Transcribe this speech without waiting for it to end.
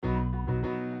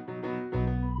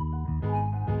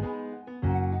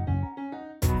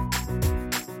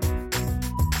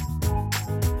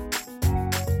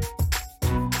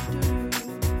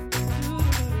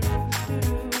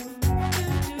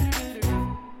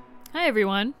Hi,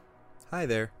 everyone. Hi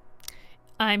there.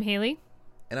 I'm Haley.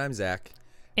 And I'm Zach.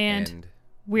 And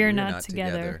we're not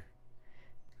together.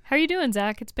 How are you doing,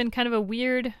 Zach? It's been kind of a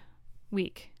weird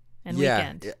week and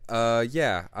weekend.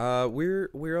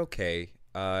 We're okay.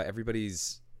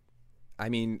 Everybody's,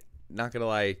 not gonna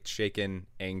lie, shaken,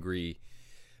 angry,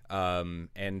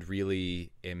 and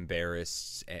really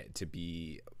embarrassed to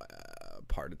be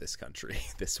part of this country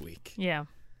this week. Yeah.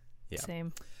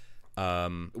 Same.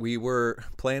 We were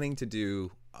planning to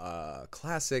do a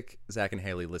classic Zach and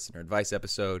Haley listener advice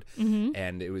episode,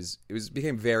 and it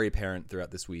became very apparent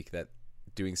throughout this week that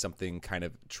doing something kind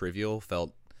of trivial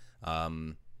felt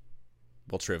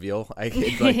trivial.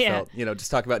 Felt,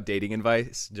 just talk about dating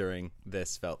advice during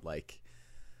this felt like,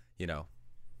 I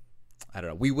don't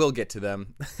know. We will get to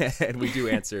them, and we do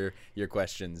answer your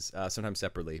questions sometimes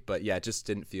separately, but yeah, it just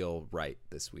didn't feel right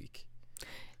this week.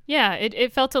 Yeah,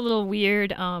 it felt a little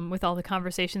weird with all the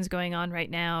conversations going on right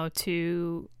now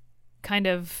to kind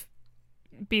of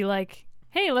be like,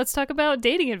 hey, let's talk about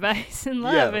dating advice and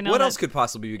love. And all what that. Else could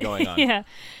possibly be going on? Yeah.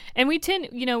 And we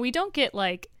we don't get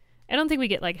I don't think we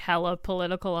get hella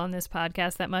political on this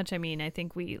podcast that much. I mean, I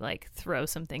think we throw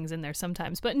some things in there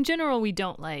sometimes, but in general, we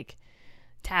don't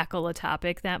tackle a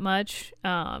topic that much.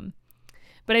 But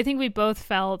I think we both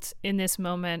felt in this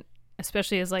moment,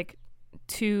 especially as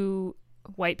two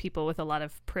white people with a lot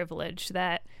of privilege,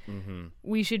 that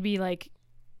we should be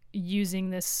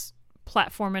using this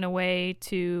platform in a way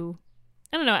to,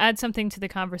 I don't know, add something to the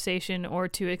conversation or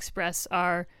to express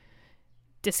our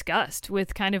disgust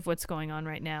with kind of what's going on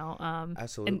right now.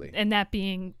 Absolutely. And that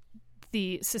being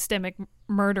the systemic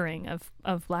murdering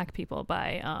of Black people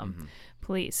by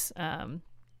police. And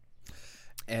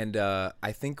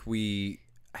I think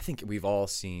we've all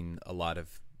seen a lot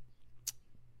of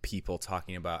people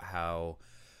talking about how,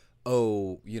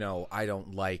 I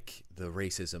don't like the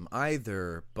racism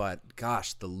either, but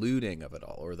gosh, the looting of it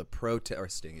all or the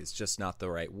protesting is just not the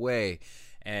right way.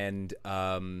 And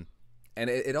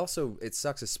it also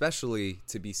sucks, especially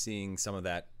to be seeing some of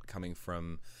that coming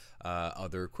from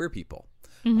other queer people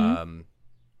who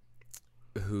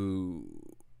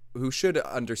should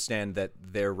understand that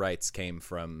their rights came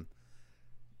from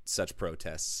such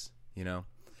protests,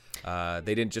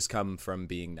 They didn't just come from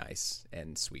being nice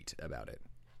and sweet about it.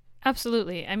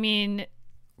 Absolutely. I mean,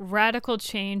 radical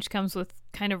change comes with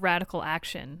kind of radical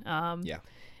action.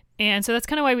 And so that's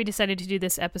kind of why we decided to do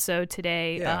this episode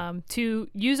today, to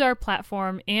use our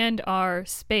platform and our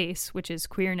space, which is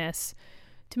queerness,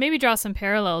 to maybe draw some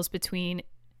parallels between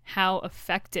how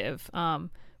effective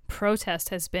protest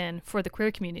has been for the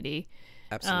queer community.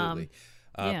 Absolutely.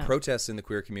 Protests in the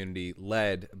queer community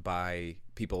led by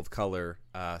people of color,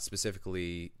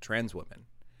 specifically trans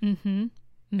women.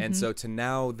 And so to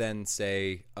now then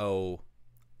say,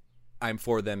 I'm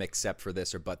for them except for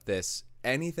this or but this,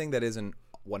 anything that isn't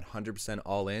 100%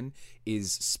 all in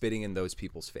is spitting in those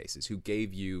people's faces who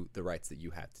gave you the rights that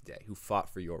you have today, who fought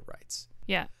for your rights.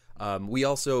 Yeah. We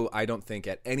also, I don't think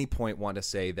at any point want to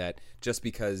say that just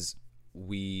because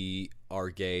we are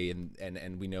gay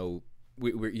and we know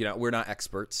we're not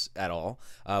experts at all.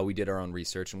 We did our own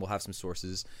research, and we'll have some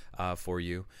sources for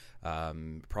you,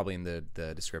 probably in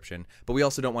the description. But we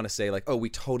also don't want to say we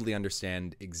totally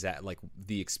understand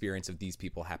the experience of these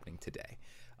people happening today.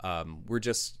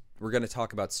 We're going to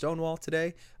talk about Stonewall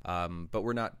today, but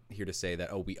we're not here to say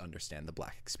that we understand the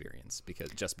Black experience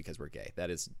because we're gay.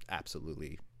 That is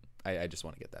absolutely. I just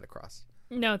want to get that across.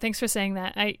 No, thanks for saying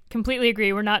that. I completely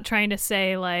agree. We're not trying to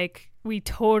say we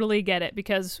totally get it,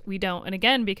 because we don't. And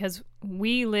again, because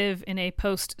we live in a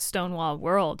post-Stonewall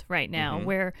world right now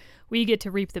where we get to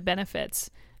reap the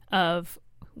benefits of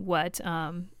what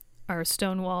our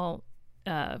Stonewall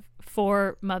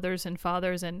for mothers and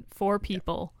fathers and for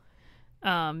people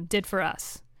did for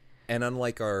us. And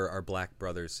unlike our Black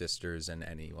brothers, sisters, and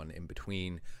anyone in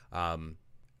between,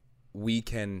 we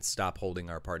can stop holding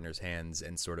our partner's hands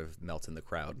and sort of melt in the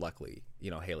crowd. Luckily,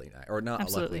 Haley and I, or not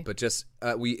Absolutely. Luckily, but just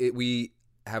we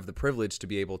have the privilege to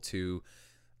be able to,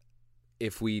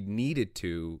 if we needed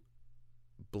to,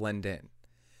 blend in,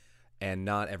 and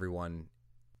not everyone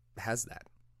has that.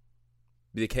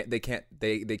 They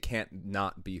can't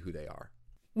not be who they are.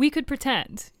 We could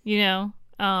pretend,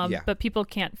 but people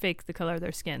can't fake the color of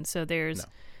their skin. So there's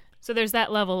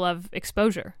that level of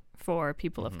exposure for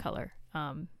people of color.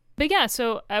 But yeah,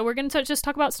 so we're going to just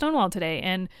talk about Stonewall today.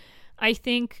 And I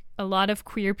think a lot of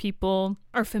queer people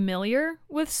are familiar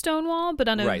with Stonewall, but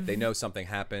right, they know something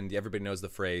happened. Everybody knows the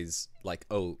phrase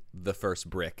the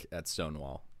first brick at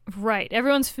Stonewall. Right.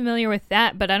 Everyone's familiar with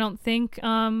that, but I don't think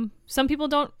some people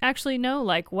don't actually know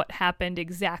what happened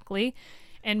exactly,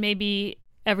 and maybe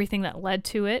everything that led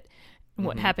to it.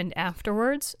 what happened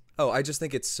afterwards. Oh, I just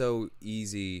think it's so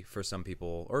easy for some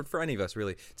people, or for any of us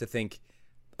really, to think,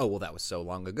 oh, well, that was so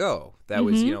long ago. That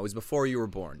was, it was before you were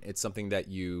born. It's something that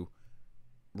you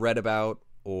read about,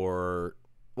 or,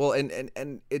 well, and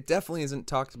it definitely isn't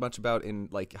talked much about in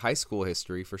like high school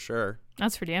history for sure.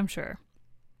 That's for damn sure.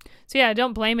 So yeah, I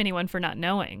don't blame anyone for not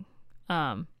knowing.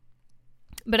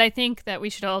 But I think that we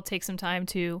should all take some time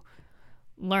to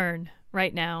learn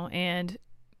right now, and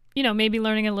maybe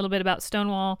learning a little bit about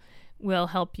Stonewall will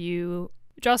help you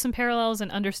draw some parallels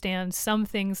and understand some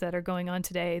things that are going on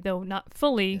today, though not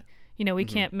fully. We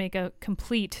can't make a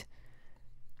complete,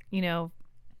 A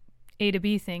to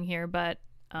B thing here, but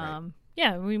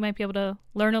yeah, we might be able to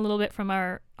learn a little bit from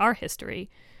our history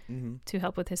to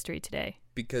help with history today.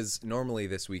 Because normally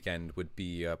this weekend would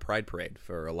be a Pride Parade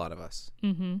for a lot of us.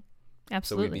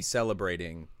 Absolutely. So we'd be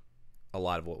celebrating a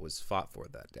lot of what was fought for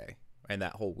that day and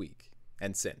that whole week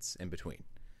and since in between.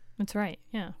 That's right.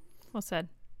 Yeah. Well said.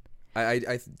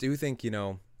 I do think,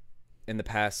 in the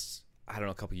past, I don't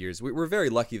know, a couple of years, we're very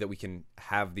lucky that we can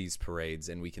have these parades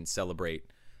and we can celebrate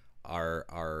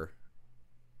our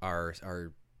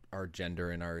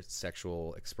gender and our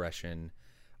sexual expression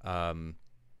in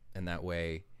that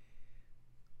way.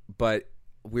 But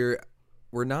we're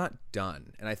not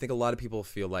done. And I think a lot of people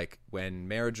feel like when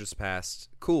marriage is passed,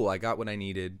 cool, I got what I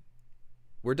needed,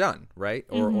 we're done, right?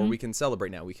 Or we can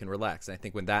celebrate now, we can relax. And I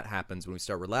think when that happens, when we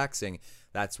start relaxing,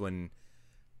 that's when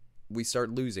we start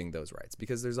losing those rights,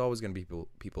 because there's always going to be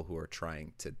people who are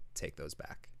trying to take those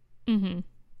back. Yeah,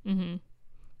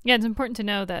 it's important to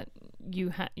know that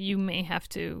you may have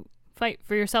to fight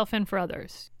for yourself and for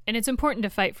others. And it's important to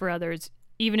fight for others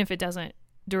even if it doesn't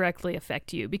directly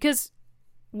affect you, because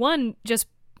one, just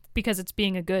because it's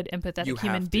being a good, empathetic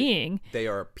human being. They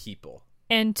are people.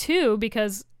 And two,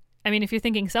 because if you're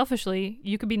thinking selfishly,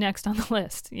 you could be next on the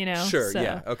list, Sure, so.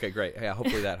 Yeah. Okay, great. Yeah,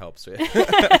 hopefully that helps.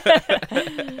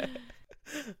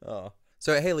 Oh.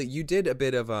 So, Haley, you did a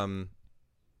bit of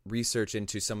research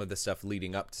into some of the stuff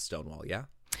leading up to Stonewall, yeah?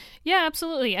 Yeah,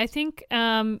 absolutely. I think,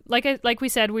 like we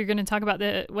said, we're going to talk about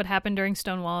what happened during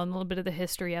Stonewall and a little bit of the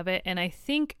history of it. And I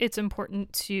think it's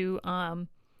important to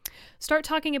start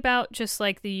talking about just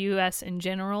like the U.S. in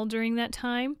general during that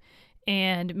time,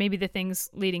 and maybe the things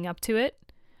leading up to it.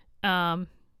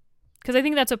 Because I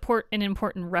think that's an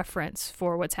important reference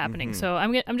for what's happening. So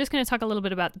I'm just going to talk a little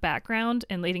bit about the background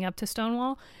and leading up to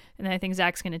Stonewall, and then I think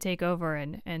Zach's going to take over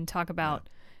and talk about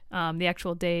the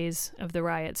actual days of the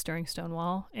riots during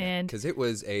Stonewall. And because it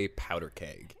was a powder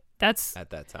keg. That's at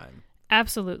that time.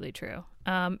 Absolutely true.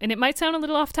 And it might sound a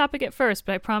little off topic at first,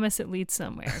 but I promise it leads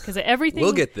somewhere, because everything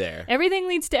we'll get there. Everything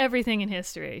leads to everything in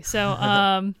history. So,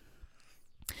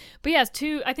 but yes,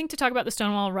 I think to talk about the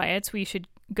Stonewall riots, we should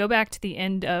go back to the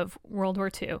end of World War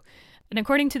II. And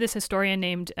according to this historian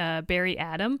named Barry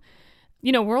Adam,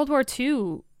 World War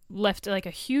II left like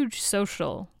a huge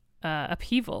social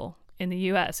upheaval in the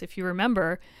U.S. If you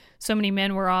remember, so many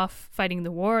men were off fighting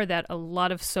the war that a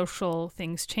lot of social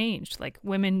things changed. Like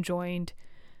women joined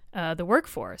the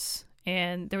workforce,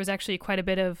 and there was actually quite a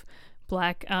bit of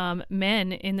black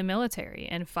men in the military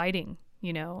and fighting,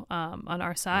 on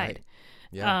our side.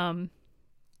 Right. Yeah.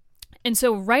 And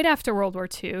so right after World War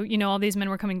II, all these men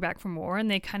were coming back from war, and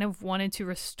they kind of wanted to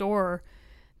restore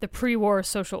the pre-war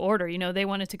social order. They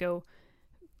wanted to go,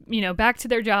 back to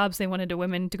their jobs. They wanted the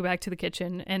women to go back to the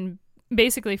kitchen, and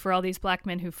basically for all these black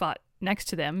men who fought next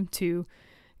to them to,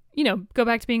 go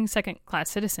back to being second-class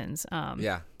citizens.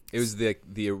 Yeah. It was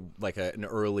an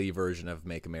early version of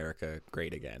Make America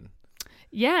Great Again.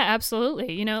 Yeah,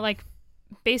 absolutely.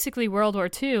 Basically World War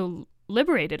II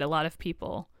liberated a lot of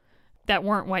people that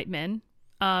weren't white men,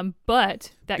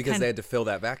 but because they had to fill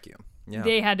that vacuum. Yeah.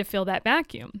 They had to fill that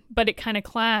vacuum, but it kind of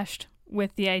clashed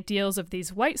with the ideals of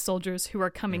these white soldiers who were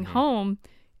coming home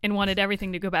and wanted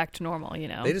everything to go back to normal.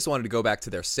 They just wanted to go back to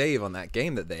their save on that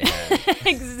game that they had.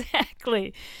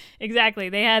 Exactly.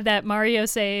 They had that Mario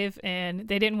save, and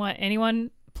they didn't want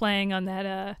anyone playing on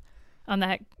that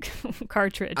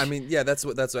cartridge. Yeah, that's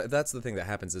the thing that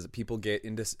happens, is that people get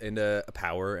into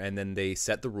power, and then they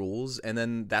set the rules, and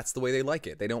then that's the way they like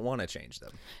it. They don't want to change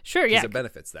them. Sure, yeah. Because it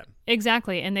benefits them.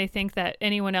 Exactly, and they think that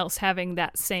anyone else having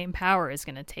that same power is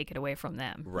going to take it away from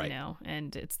them. Right.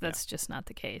 And that's just not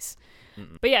the case.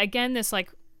 Mm-mm. But yeah, again, this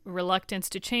reluctance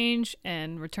to change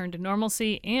and return to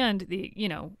normalcy, and the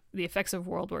effects of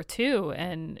World War II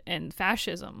and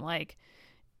fascism,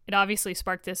 it obviously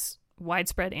sparked this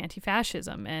widespread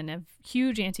anti-fascism and a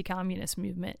huge anti-communist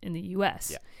movement in the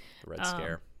U.S. Yeah, the Red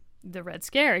Scare. The Red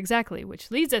Scare, exactly, which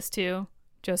leads us to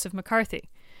Joseph McCarthy,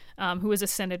 who was a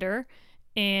senator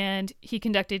And he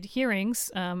conducted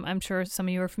hearings. I'm sure some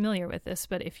of you are familiar with this,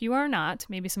 but if you are not,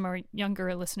 maybe some of our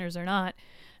younger listeners are not,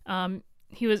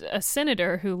 he was a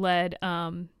senator who led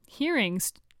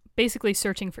hearings basically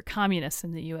searching for communists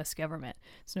in the U.S. government.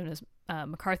 It's known as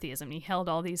McCarthyism. He held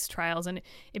all these trials, and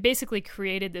it basically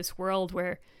created this world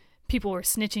where people were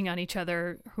snitching on each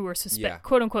other who were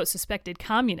quote-unquote suspected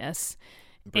communists.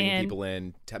 Bringing people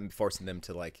in, forcing them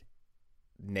to, like,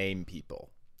 name people.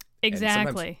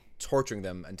 Exactly. Torturing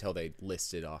them until they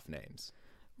listed off names.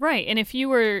 Right. And if you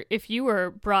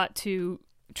were brought to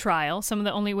trial, some of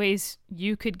the only ways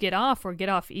you could get off or get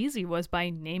off easy was by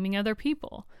naming other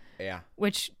people. Yeah.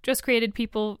 Which just made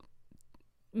people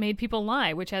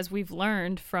lie, which, as we've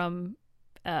learned from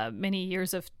many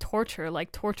years of torture,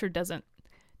 like, torture doesn't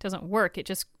work. It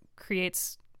just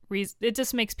creates it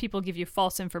just makes people give you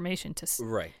false information to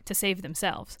save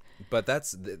themselves. But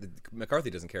McCarthy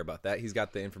doesn't care about that. He's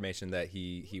got the information that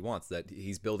he wants, that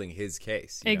he's building his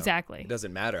case. Exactly. It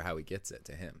doesn't matter how he gets it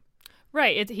to him.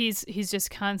 Right. He's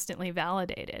just constantly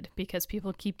validated because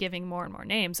people keep giving more and more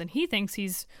names, and he thinks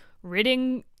he's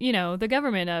ridding, the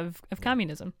government of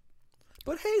communism.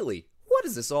 But Haley, what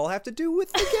does this all have to do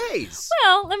with the gays?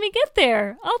 Well, let me get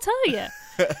there. I'll tell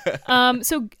you.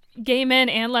 So gay men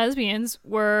and lesbians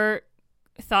were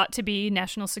thought to be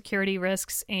national security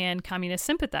risks and communist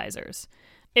sympathizers.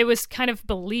 It was kind of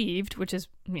believed, which is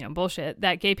bullshit,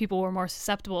 that gay people were more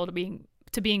susceptible to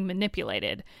being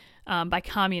manipulated by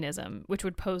communism, which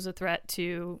would pose a threat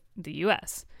to the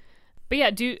U.S. But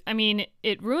yeah,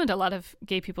 it ruined a lot of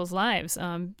gay people's lives.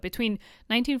 Between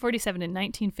 1947 and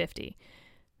 1950,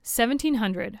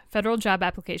 1,700 federal job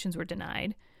applications were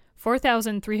denied,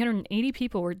 4,380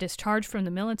 people were discharged from the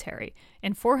military,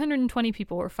 and 420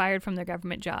 people were fired from their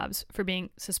government jobs for being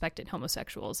suspected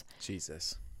homosexuals.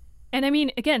 Jesus. And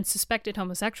again, suspected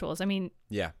homosexuals.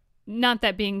 Yeah. Not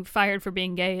that being fired for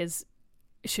being gay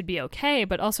should be okay,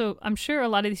 but also I'm sure a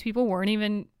lot of these people weren't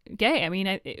even gay.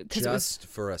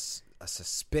 For a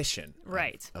suspicion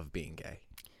of being gay.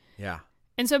 Yeah.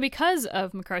 And so because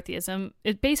of McCarthyism,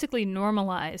 it basically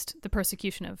normalized the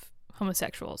persecution of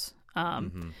homosexuals.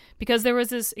 Because there was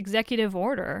this executive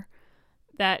order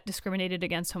that discriminated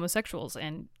against homosexuals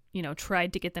and,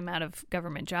 tried to get them out of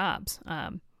government jobs.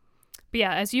 But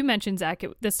yeah, as you mentioned, Zach,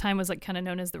 this time was like kind of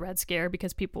known as the Red Scare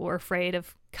because people were afraid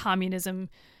of communism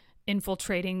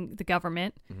infiltrating the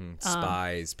government.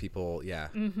 Spies, people, yeah.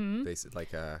 Basically,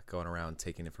 like going around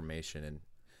taking information and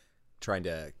trying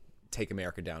to take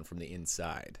America down from the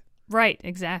inside. Right,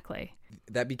 exactly.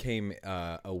 That became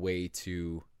a way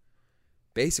to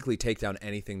basically take down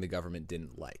anything the government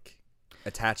didn't like,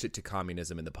 attach it to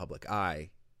communism in the public eye,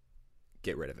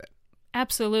 get rid of it.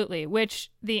 Absolutely,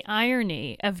 which the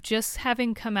irony of just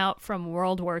having come out from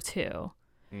World War II,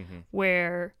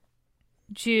 where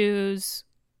Jews,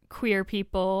 queer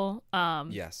people,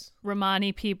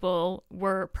 Romani people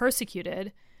were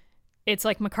persecuted. It's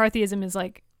like McCarthyism is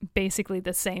like basically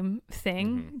the same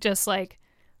thing, just like,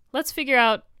 let's figure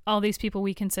out all these people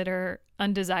we consider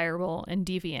undesirable and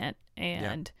deviant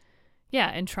and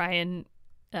try and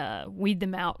weed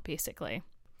them out, basically.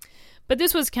 But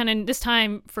this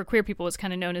time for queer people was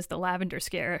kind of known as the Lavender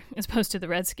Scare as opposed to the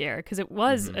Red Scare, because it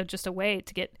was just a way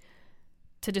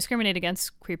to discriminate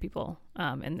against queer people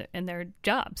and their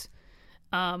jobs.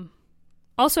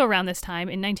 Also around this time,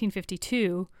 in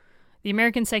 1952, the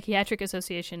American Psychiatric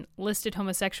Association listed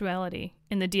homosexuality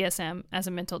in the DSM as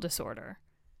a mental disorder.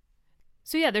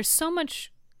 So yeah, there's so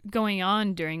much going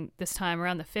on during this time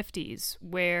around the 50s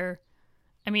where,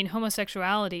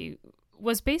 homosexuality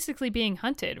was basically being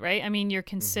hunted, right? You're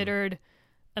considered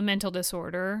a mental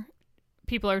disorder.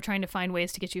 People are trying to find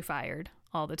ways to get you fired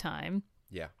all the time.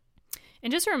 Yeah.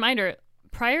 And just a reminder,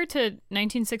 prior to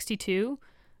 1962,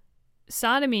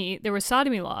 there were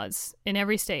sodomy laws in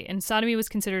every state, and sodomy was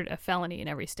considered a felony in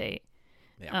every state.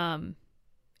 Yeah.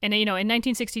 And, in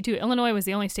 1962, Illinois was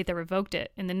the only state that revoked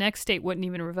it, and the next state wouldn't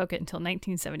even revoke it until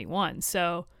 1971.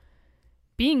 So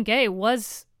being gay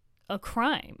was a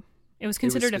crime. It was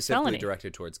considered a felony. It was specifically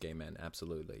directed towards gay men,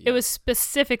 absolutely. Yeah. It was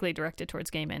specifically directed towards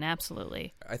gay men,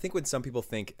 absolutely. I think when some people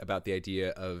think about the idea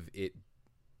of it,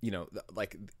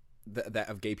 that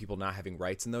of gay people not having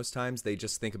rights in those times, they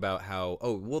just think about how,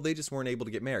 they just weren't able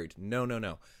to get married.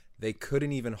 No. They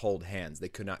couldn't even hold hands. They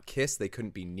could not kiss. They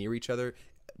couldn't be near each other.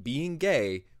 Being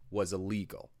gay was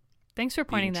illegal. Thanks for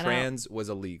pointing that out. Being trans was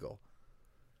illegal.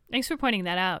 Thanks for pointing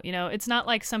that out. It's not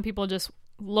like some people just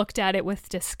looked at it with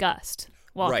disgust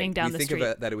walking down the street. We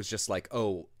think of that it was just like,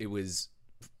 it was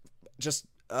just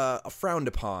frowned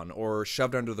upon or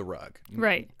shoved under the rug.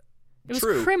 Right. It was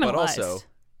true, criminalized. but also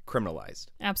criminalized.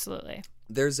 Absolutely.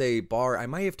 There's a bar, I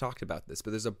might have talked about this,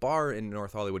 but there's a bar in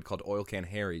North Hollywood called Oil Can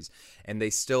Harry's, and they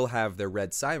still have their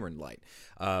red siren light.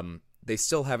 They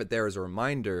still have it there as a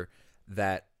reminder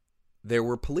that there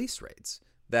were police raids,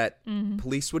 that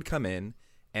police would come in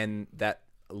and that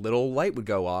little light would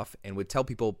go off and would tell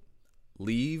people,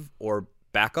 leave or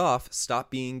back off,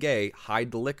 stop being gay,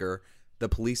 hide the liquor, the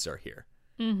police are here.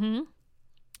 Mm-hmm.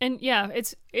 And yeah,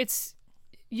 it's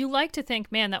you like to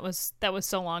think, man, that was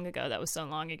so long ago. That was so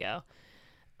long ago.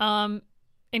 And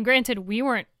granted, we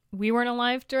weren't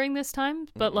alive during this time,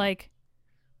 but like,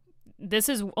 this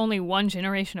is only one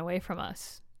generation away from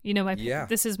us. You know,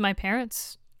 this is my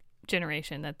parents'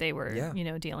 generation that they were, you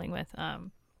know, dealing with.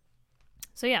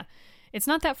 So yeah, it's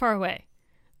not that far away.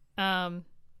 And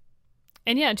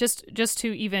yeah, just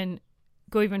to even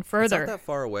go even further. It's not that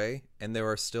far away, and there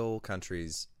are still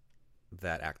countries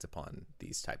that act upon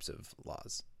these types of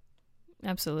laws.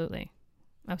 Absolutely.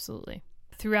 Absolutely.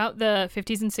 Throughout the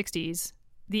 50s and 60s,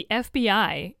 the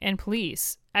FBI and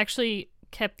police actually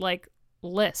kept like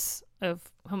lists of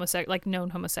known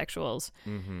homosexuals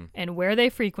and where they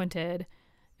frequented,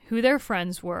 who their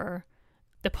friends were.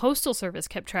 The Postal Service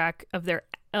kept track of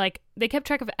they kept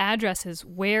track of addresses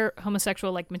where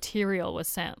homosexual like material was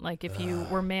sent. Like if you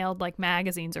were mailed like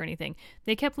magazines or anything,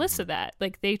 they kept lists of that.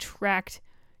 Like they tracked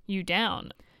you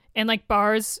down. And like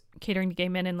bars catering to gay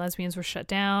men and lesbians were shut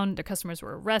down. Their customers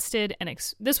were arrested. And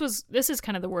this is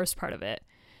kind of the worst part of it.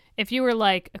 If you were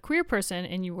like a queer person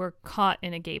and you were caught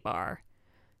in a gay bar,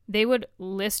 they would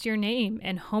list your name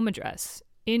and home address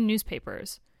in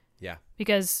newspapers. Yeah.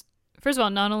 Because first of all,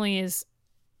 not only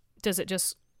does it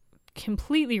just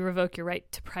completely revoke your right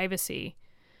to privacy,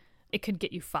 it could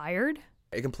get you fired.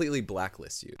 It completely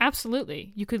blacklists you.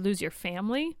 Absolutely. You could lose your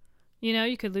family. You know,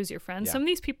 you could lose your friends. Yeah. Some of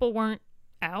these people weren't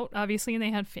out, obviously, and they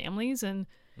had families, and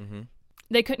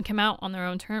they couldn't come out on their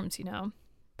own terms, you know.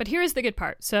 But here's the good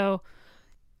part. So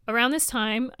around this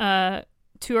time,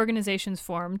 two organizations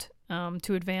formed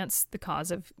to advance the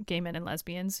cause of gay men and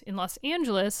lesbians. In Los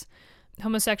Angeles,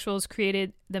 homosexuals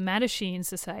created the Mattachine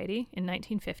Society in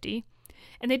 1950.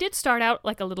 And they did start out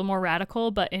like a little more radical,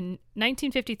 but in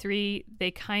 1953, they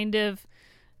kind of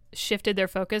shifted their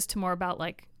focus to more about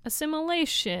like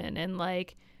assimilation and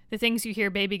like the things you hear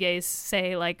baby gays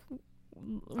say, like,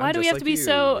 why do we have to be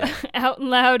so out and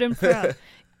loud and proud?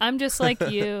 I'm just like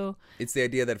you. It's the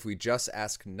idea that if we just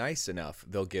ask nice enough,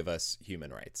 they'll give us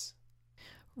human rights.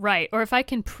 Right. Or if I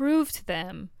can prove to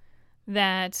them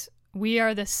that we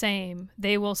are the same,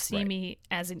 they will see me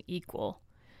as an equal.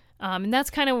 And that's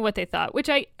kind of what they thought, which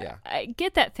I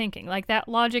get that thinking. Like, that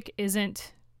logic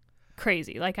isn't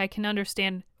crazy. Like, I can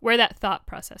understand where that thought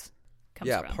process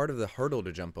comes from. Yeah, part of the hurdle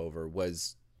to jump over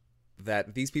was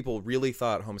that these people really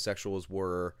thought homosexuals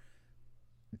were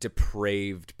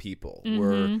depraved people,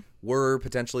 were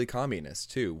potentially communists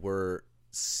too, were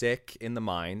sick in the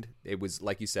mind. It was,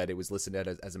 like you said, it was listed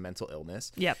as a mental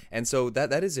illness. Yep. And so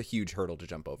that is a huge hurdle to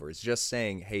jump over. It's just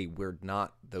saying, hey, we're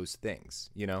not those things,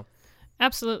 you know?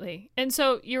 Absolutely. And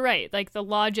so you're right. Like, the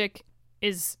logic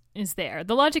is there.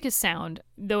 The logic is sound,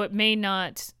 though it may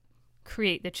not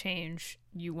create the change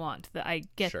you want. I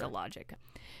get the logic.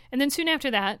 And then soon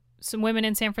after that, some women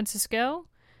in San Francisco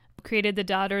created the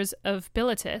Daughters of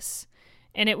Bilitis.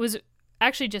 And it was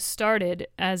actually just started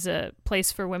as a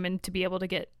place for women to be able to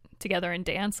get together and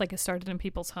dance. Like, it started in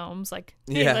people's homes. Like,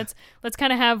 hey, let's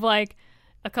kind of have like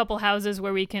a couple houses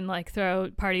where we can like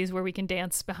throw parties where we can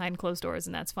dance behind closed doors,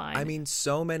 and that's fine. I mean,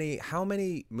 how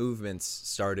many movements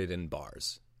started in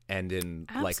bars and in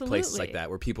like places like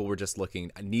that where people were just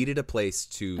needed a place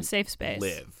to a safe space,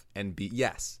 live and be.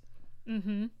 Yes.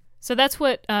 Mm-hmm. So that's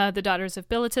what the Daughters of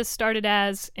Bilitis started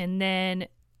as, and then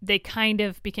they kind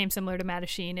of became similar to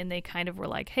Mattachine, and they kind of were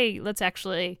like, hey, let's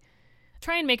actually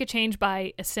try and make a change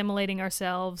by assimilating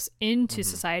ourselves into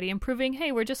society and proving,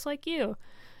 hey, we're just like you.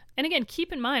 And again,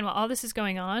 keep in mind, while all this is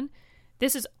going on,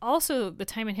 this is also the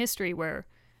time in history where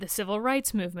the civil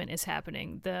rights movement is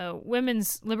happening, the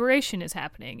women's liberation is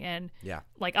happening, and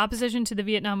like opposition to the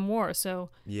Vietnam War. So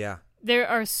there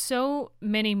are so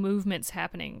many movements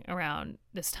happening around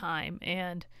this time,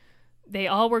 and they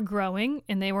all were growing,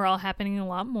 and they were all happening a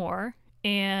lot more.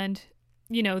 And,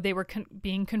 you know, they were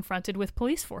being confronted with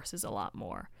police forces a lot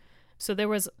more. So there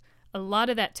was a lot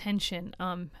of that tension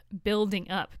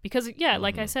building up because,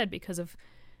 like I said, because of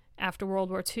after World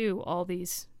War II, all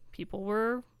these people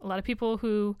a lot of people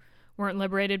who weren't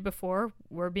liberated before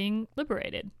were being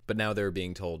liberated. But now they're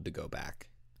being told to go back.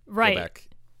 Right.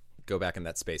 Go back in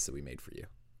that space that we made for you.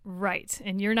 Right.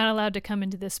 And you're not allowed to come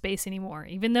into this space anymore.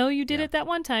 Even though you did it that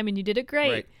one time and you did it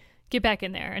great, get back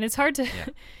in there. And it's hard to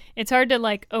it's hard to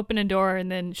like open a door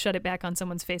and then shut it back on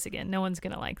someone's face again. No one's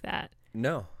going to like that.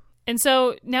 No. And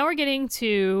so now we're getting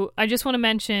to, I just want to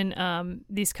mention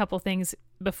these couple things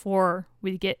before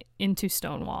we get into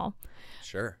Stonewall.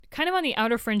 Sure. Kind of on the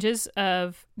outer fringes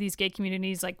of these gay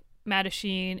communities like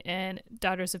Mattachine and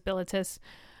Daughters of Bilitis,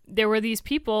 there were these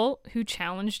people who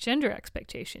challenged gender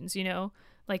expectations, you know,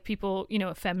 like people, you know,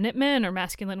 effeminate men or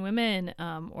masculine women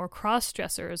or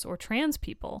cross-dressers or trans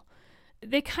people.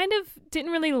 They kind of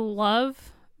didn't really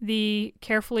love the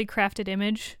carefully crafted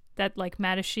image that like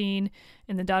Mattachine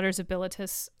and the Daughters of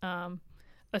Bilitis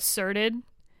asserted.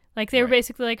 Like they were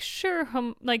basically like, sure,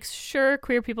 sure,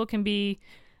 queer people can be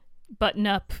button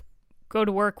up, go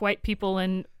to work, white people,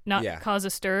 and not cause a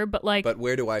stir. But like, but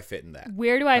where do I fit in that?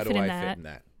 Where do I fit in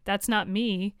that? That's not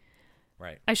me.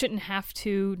 Right. I shouldn't have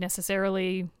to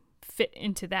necessarily fit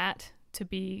into that to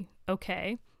be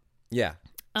okay. Yeah.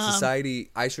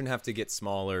 Society, I shouldn't have to get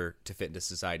smaller to fit into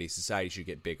society. Society should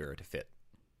get bigger to fit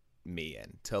me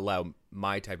in, to allow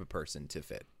my type of person to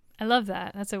fit. I love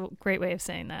that. That's a great way of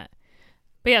saying that.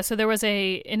 But yeah, so there was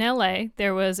in LA,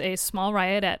 there was a small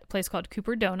riot at a place called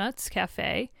Cooper Donuts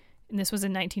Cafe, and this was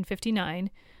in 1959.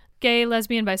 Gay,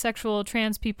 lesbian, bisexual,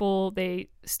 trans people, they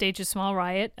staged a small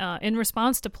riot in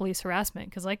response to police harassment.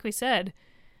 Because like we said,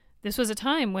 this was a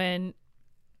time when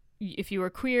if you were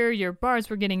queer, your bars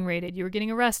were getting raided, you were getting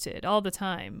arrested all the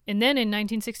time. And then in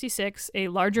 1966, a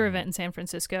larger event in San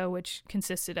Francisco, which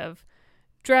consisted of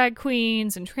drag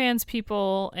queens and trans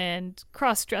people and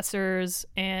cross-dressers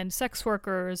and sex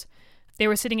workers, they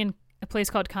were sitting in a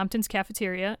place called Compton's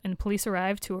Cafeteria, and police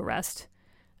arrived to arrest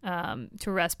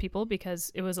people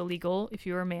because it was illegal if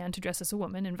you were a man to dress as a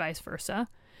woman and vice versa.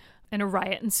 And a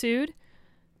riot ensued.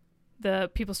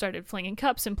 The people started flinging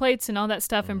cups and plates and all that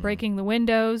stuff and breaking the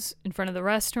windows in front of the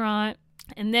restaurant.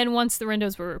 And then once the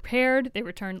windows were repaired, they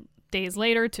returned days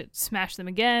later to smash them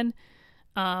again.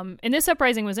 And this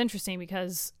uprising was interesting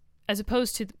because as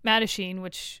opposed to Mattachine,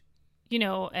 which, you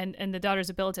know, and the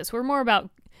Daughters of Bilitis were more about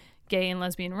gay and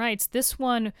lesbian rights, this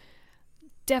one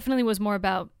definitely was more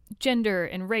about gender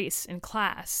and race and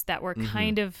class that were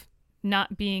kind of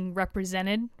not being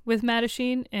represented with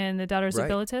Mattachine and the Daughters of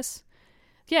Bilitis.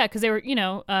 Yeah, because they were, you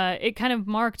know, it kind of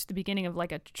marked the beginning of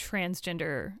like a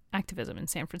transgender activism in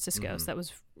San Francisco. So that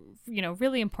was, you know,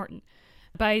 really important.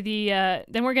 By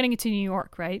then we're getting into New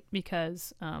York, right?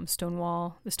 Because the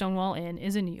Stonewall Inn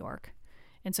is in New York.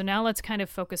 And so now let's kind of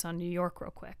focus on New York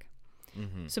real quick.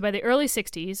 So by the early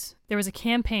 60s, there was a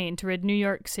campaign to rid New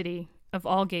York City of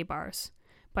all gay bars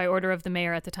by order of the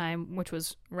mayor at the time, which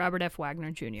was Robert F.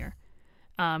 Wagner Jr.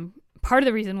 Part of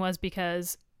the reason was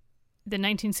because the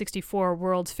 1964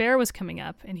 World's Fair was coming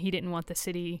up, and he didn't want the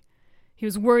city. He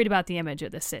was worried about the image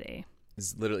of the city.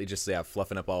 It's literally just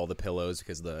fluffing up all the pillows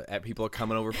because the people are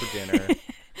coming over for dinner.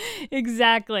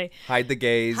 Exactly. Hide the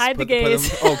gays. Put them,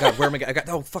 oh God, where am I?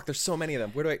 Oh fuck, there's so many of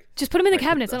them. Where do I? Just put them in the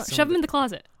cabinets. Shove them in the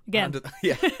closet again.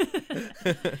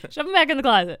 Shove them back in the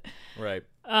closet. Right.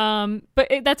 But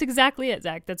that's exactly it,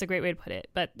 Zach. That's a great way to put it.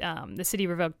 But the city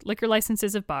revoked liquor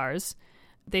licenses of bars.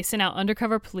 They sent out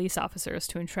undercover police officers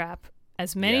to entrap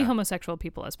as many homosexual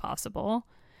people as possible.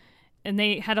 And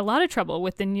they had a lot of trouble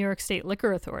with the New York State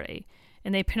Liquor Authority.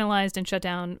 And they penalized and shut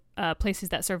down places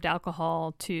that served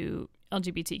alcohol to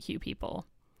LGBTQ people.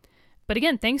 But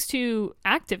again, thanks to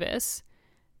activists,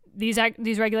 these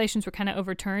regulations were kind of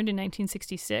overturned in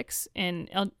 1966, and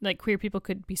like queer people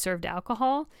could be served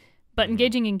alcohol, but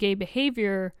engaging in gay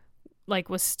behavior like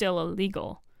was still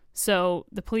illegal. So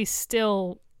the police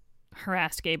still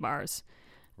harassed gay bars.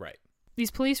 Right.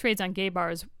 These police raids on gay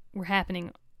bars were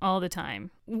happening all the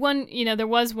time. There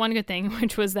was one good thing,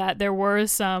 which was that there were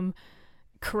some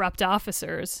corrupt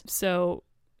officers. So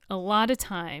a lot of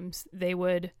times they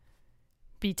would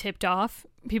be tipped off.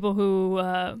 People who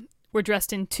were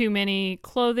dressed in too many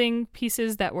clothing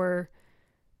pieces that were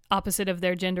opposite of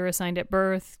their gender assigned at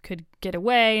birth could get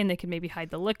away, and they could maybe hide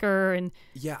the liquor. And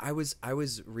yeah, I was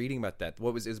reading about that. It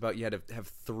was about you had to have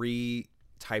 3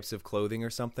 types of clothing or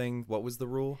something. What was the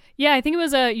rule? Yeah, I think it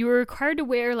was you were required to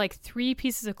wear like 3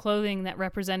 pieces of clothing that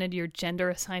represented your gender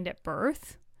assigned at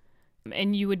birth,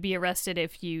 and you would be arrested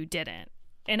if you didn't.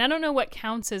 And I don't know what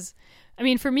counts as. I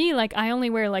mean, for me, like I only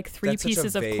wear like 3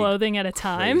 pieces of clothing at a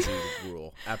time. Crazy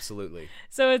rule, absolutely.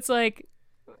 So it's like,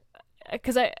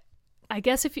 because I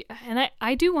guess if you, and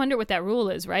I do wonder what that rule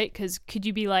is, right? Because could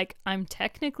you be like, I'm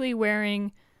technically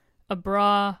wearing a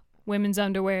bra, women's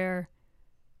underwear,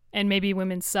 and maybe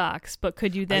women's socks, but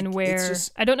could you then wear?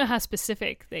 I don't know how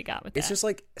specific they got with that. It's just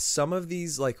like some of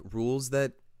these like rules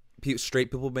that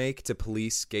straight people make to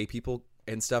police gay people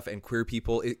and stuff and queer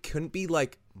people. It couldn't be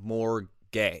like more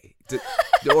gay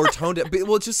or toned down.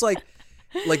 Well, it's just like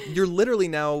you're literally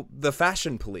now the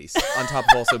fashion police on top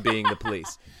of also being the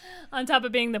police. On top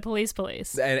of being the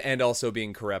police. And also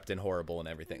being corrupt and horrible and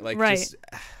everything. Like, right. Just,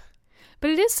 but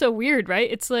it is so weird, right?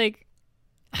 It's like,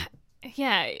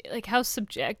 yeah, like how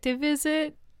subjective is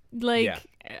it? Like, yeah.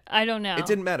 I don't know. It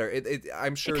didn't matter.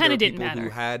 I'm sure there are people who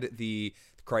had the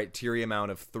criteria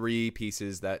amount of 3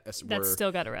 pieces that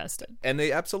still got arrested. And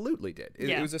they absolutely did.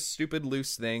 It was a stupid,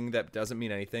 loose thing that doesn't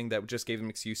mean anything, that just gave them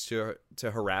an excuse to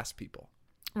harass people.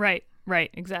 Right,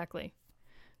 exactly.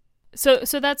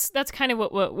 So that's kind of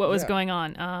what was going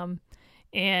on.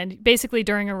 And basically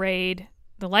during a raid,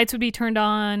 the lights would be turned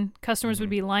on, customers would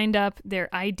be lined up, their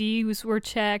IDs were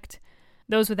checked.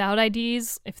 Those without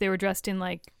IDs, if they were dressed in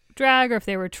like drag or if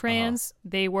they were trans,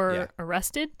 they were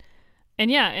arrested.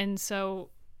 And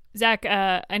so Zach,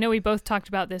 I know we both talked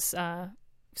about this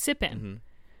sip-in,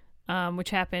 which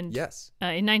happened in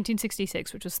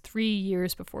 1966, which was 3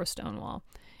 years before Stonewall.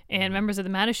 And members of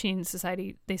the Mattachine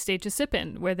Society, they staged a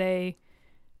sip-in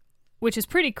which is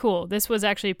pretty cool. This was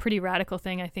actually a pretty radical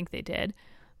thing I think they did.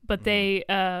 But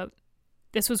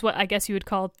this was what I guess you would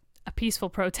call a peaceful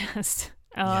protest.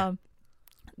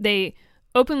 They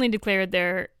openly declared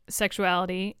their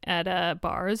sexuality at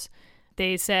bars.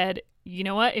 They said, you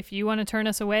know what, if you want to turn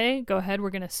us away, go ahead, we're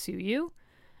going to sue you.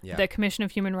 Yeah. The Commission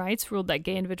of Human Rights ruled that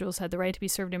gay individuals had the right to be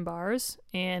served in bars.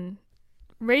 And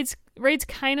raids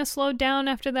kind of slowed down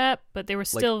after that, but they were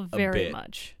still very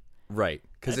much. Right,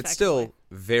 because it's still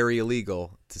very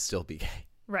illegal to still be gay.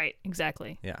 Right,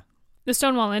 exactly. Yeah. The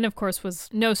Stonewall Inn, of course, was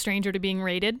no stranger to being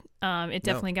raided. It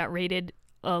definitely got raided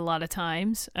a lot of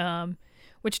times,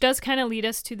 which does kind of lead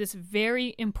us to this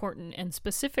very important and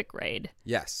specific raid.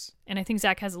 Yes. And I think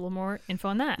Zach has a little more info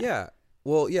on that. Yeah.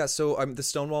 Well, yeah, so the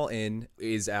Stonewall Inn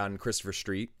is on Christopher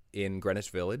Street in Greenwich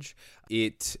Village.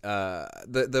 It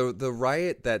the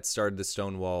riot that started the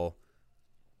Stonewall,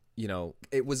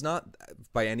 it was not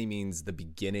by any means the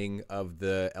beginning of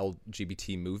the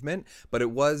LGBT movement, but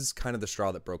it was kind of the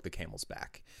straw that broke the camel's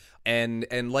back. And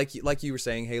like you were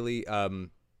saying, Haley,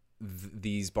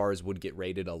 these bars would get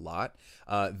raided a lot.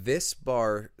 This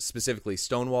bar specifically,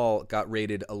 Stonewall, got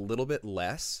raided a little bit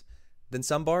less than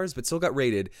some bars, but still got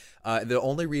raided. The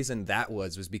only reason that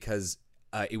was because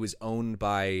it was owned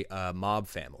by a mob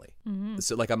family. Mm-hmm.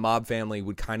 So like a mob family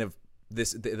would kind of,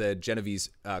 the Genovese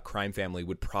crime family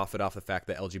would profit off the fact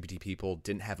that LGBT people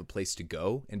didn't have a place to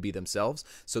go and be themselves.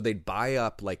 So they'd buy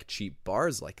up like cheap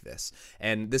bars like this.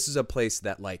 And this is a place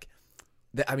that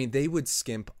they would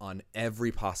skimp on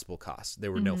every possible cost.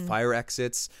 There were no fire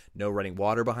exits, no running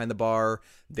water behind the bar.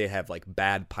 They have like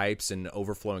bad pipes and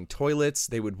overflowing toilets.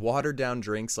 They would water down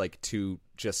drinks like to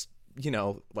just,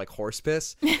 like horse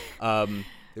piss.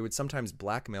 They would sometimes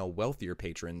blackmail wealthier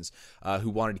patrons who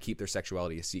wanted to keep their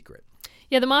sexuality a secret.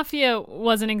 Yeah, the mafia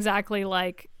wasn't exactly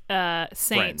like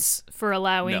saints for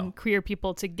allowing queer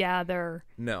people to gather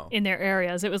in their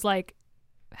areas. It was like,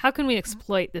 how can we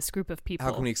exploit this group of people?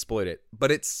 How can we exploit it?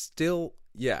 But it still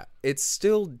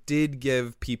did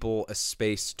give people a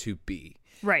space to be.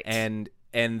 Right. And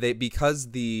they,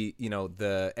 because the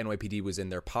NYPD was in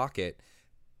their pocket,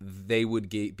 they would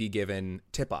be given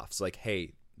tip-offs like,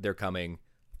 hey, they're coming,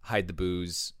 hide the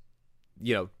booze,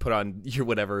 put on your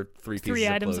whatever three pieces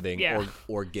of clothing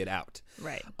or get out.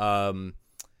 Right.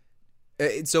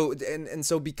 So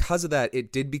because of that,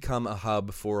 it did become a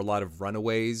hub for a lot of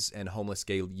runaways and homeless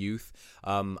gay youth.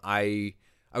 I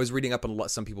was reading up on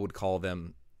some people would call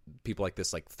them, people like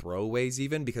this, like throwaways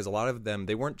even, because a lot of them,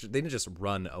 they didn't just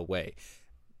run away.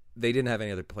 They didn't have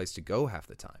any other place to go half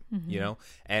the time,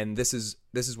 and this is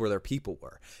where their people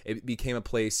were. It became a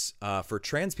place for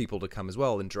trans people to come as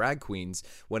well, and drag queens,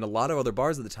 when a lot of other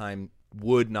bars at the time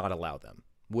would not allow them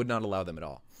at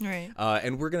all. Right.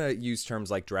 And we're going to use terms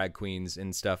like drag queens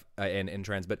and stuff and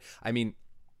trans, but I mean,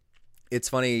 it's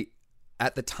funny,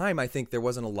 at the time, I think there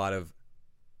wasn't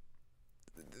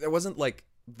like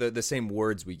the same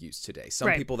words we use today.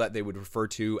 Some people that they would refer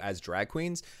to as drag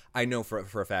queens, I know for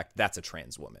a fact that's a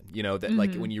trans woman, that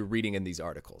like when you're reading in these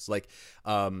articles, like,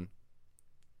 they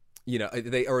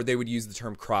would use the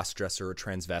term cross-dresser or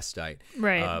transvestite.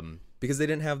 Right. Because they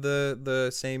didn't have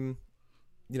the same,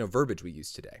 verbiage we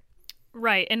use today.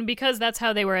 Right. And because that's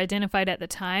how they were identified at the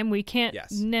time, we can't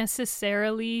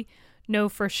necessarily know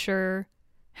for sure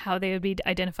how they would be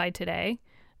identified today.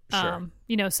 Sure.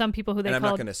 Some people who they I'm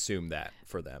called... not going to assume that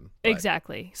for them. But...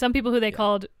 Exactly. Some people who they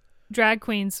called drag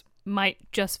queens might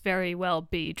just very well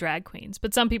be drag queens.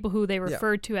 But some people who they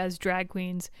referred to as drag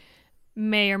queens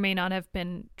may or may not have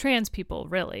been trans people,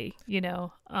 really.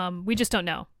 We just don't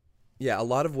know. Yeah, a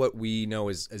lot of what we know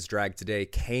as drag today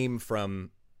came from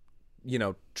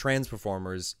trans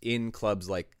performers in clubs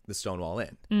like the Stonewall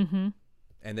Inn. Mm-hmm.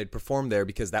 And they'd perform there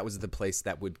because that was the place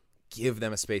that would give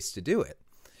them a space to do it.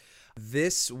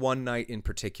 This one night in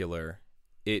particular,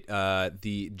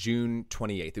 the June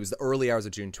 28th, it was the early hours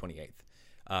of June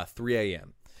 28th, 3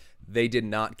 a.m. They did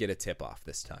not get a tip-off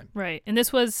this time. Right. And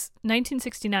this was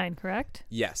 1969, correct?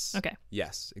 Yes. Okay.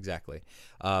 Yes, exactly.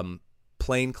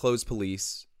 Plainclothes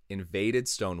police invaded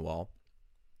Stonewall.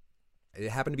 It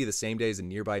happened to be the same day as a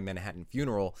nearby Manhattan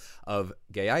funeral of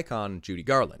gay icon Judy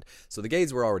Garland. So the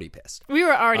gays were already pissed. We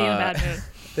were already in bad mood.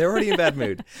 They were already in bad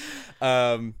mood.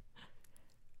 Then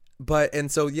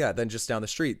just down the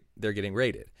street, they're getting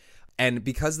raided. And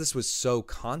because this was so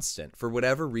constant, for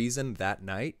whatever reason that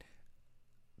night,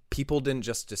 people didn't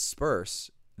just disperse,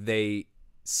 they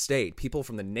stayed. People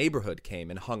from the neighborhood came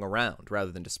and hung around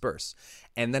rather than disperse.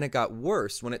 And then it got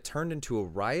worse when it turned into a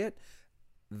riot.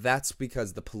 That's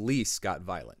because the police got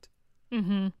violent.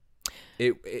 Mm-hmm.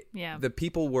 The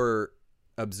people were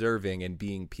observing and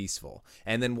being peaceful.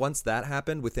 And then once that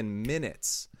happened, within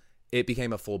minutes, it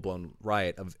became a full-blown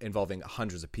riot involving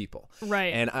hundreds of people.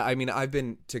 Right. And I mean, I've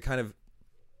been, to kind of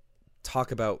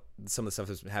talk about some of the stuff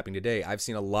that's been happening today, I've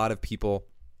seen a lot of people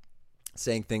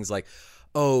saying things like,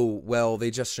 oh, well,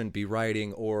 they just shouldn't be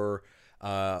rioting, or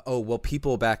oh, well,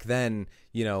 people back then,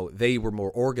 they were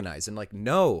more organized. And like,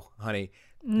 no, honey,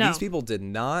 these people did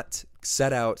not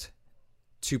set out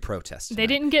to protest tonight. They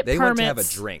didn't get permits. They went to have a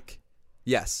drink.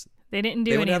 Yes. They didn't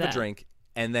do any of that. They any went to of have that. a drink,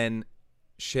 and then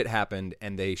shit happened,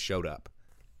 and they showed up.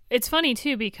 It's funny,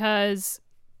 too, because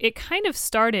it kind of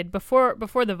started before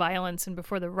the violence and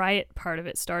before the riot part of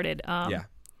it started. Yeah.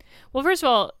 Well, first of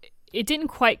all, it didn't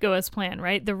quite go as planned,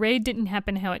 right? The raid didn't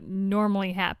happen how it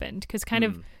normally happened, because kind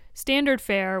of standard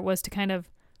fare was to kind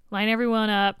of line everyone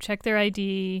up, check their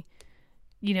ID.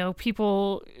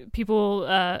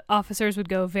 Officers would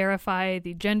go verify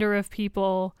the gender of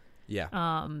people.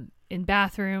 Yeah. In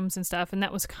bathrooms and stuff, and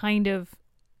that was kind of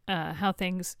how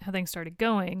things started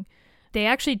going. They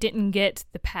actually didn't get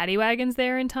the paddy wagons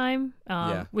there in time,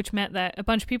 which meant that a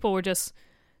bunch of people were just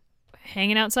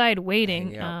hanging outside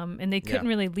waiting, and they couldn't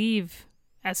really leave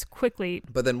as quickly.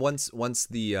 But then once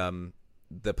the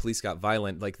police got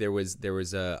violent, like there was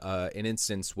an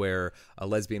instance where a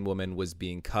lesbian woman was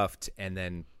being cuffed and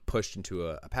then pushed into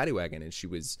a paddy wagon, and she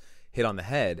was hit on the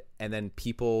head, and then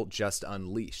people just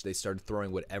unleashed. They started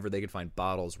throwing whatever they could find,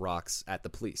 bottles, rocks, at the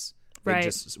police. Right.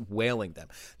 Just wailing them.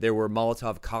 There were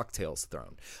Molotov cocktails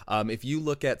thrown. If you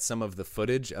look at some of the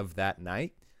footage of that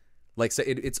night, like, so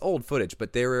it's old footage,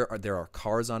 but there are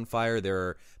cars on fire. There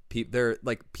are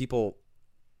people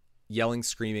yelling,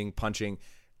 screaming, punching.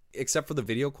 Except for the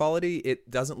video quality,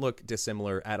 it doesn't look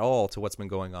dissimilar at all to what's been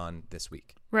going on this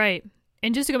week. Right.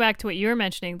 And just to go back to what you were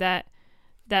mentioning, that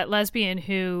lesbian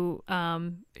who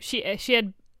she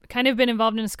had kind of been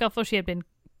involved in a scuffle. She had been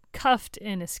cuffed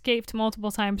and escaped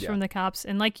multiple times from the cops.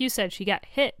 And like you said, she got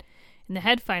hit in the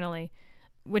head finally,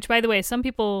 which, by the way, some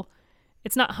people,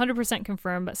 it's not 100%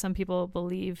 confirmed, but some people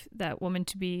believe that woman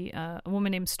to be a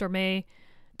woman named Stormé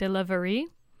de la Verrie.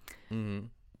 Mm-hmm.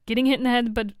 Getting hit in the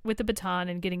head with a baton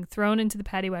and getting thrown into the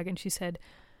paddy wagon, she said,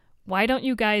 "Why don't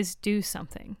you guys do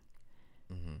something?"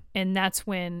 Mm-hmm. And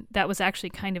that was actually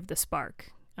kind of the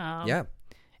spark. And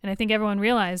I think everyone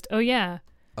realized, oh yeah,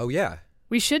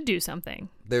 we should do something.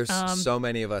 There's so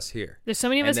many of us here. There's so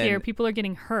many of us here. People are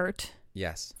getting hurt.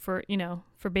 Yes. For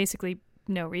basically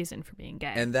no reason for being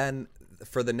gay. And then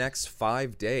for the next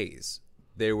 5 days,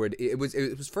 it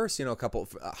was first, a couple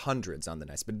hundreds on the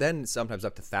nights, but then sometimes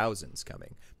up to thousands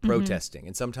coming, protesting,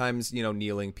 and sometimes,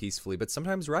 kneeling peacefully, but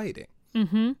sometimes rioting.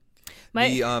 Mm-hmm.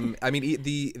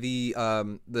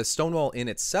 The Stonewall Inn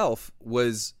itself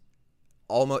was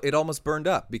almost burned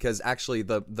up, because actually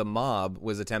the mob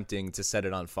was attempting to set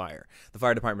it on fire. The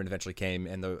fire department eventually came,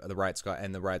 and the riot squad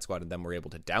and them were able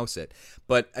to douse it.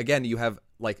 But again, you have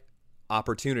like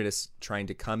opportunists trying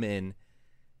to come in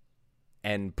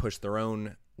and push their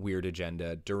own weird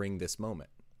agenda during this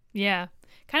moment. Yeah.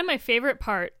 Kind of my favorite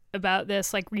part about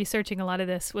this, like researching a lot of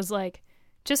this, was like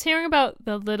just hearing about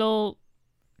the little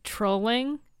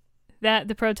trolling that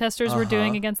the protesters were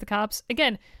doing against the cops.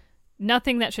 Again,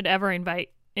 nothing that should ever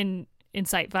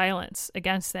incite violence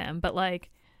against them, but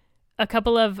like a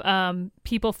couple of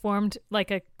people formed like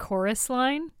a chorus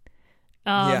line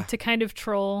to kind of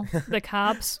troll the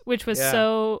cops, which was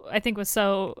I think was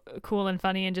so cool and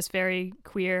funny and just very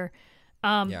queer.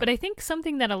 But I think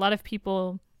something that a lot of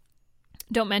people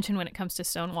don't mention when it comes to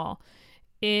Stonewall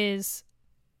is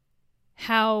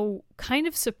how kind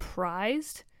of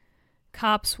surprised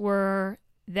cops were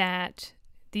that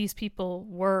these people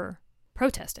were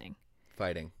protesting,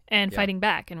 fighting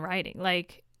back and rioting.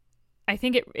 Like, I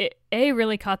think it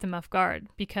really caught them off guard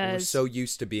We're because so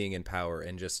used to being in power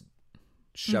and just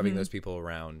shoving those people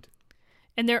around.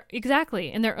 and their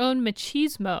own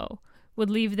machismo would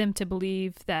leave them to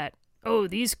believe that, oh,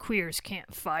 these queers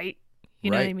can't fight.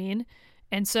 You know what I Right. mean?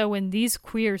 And so when these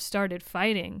queers started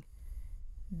fighting,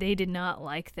 they did not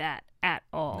like that at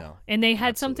all. No, and they had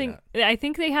absolutely something, I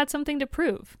think they had something to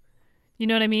prove. You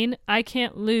know what I mean? I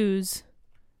can't lose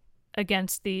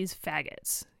against these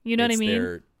faggots. You know what I mean?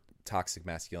 Their toxic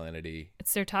masculinity.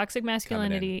 It's their toxic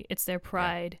masculinity. It's their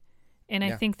pride. And I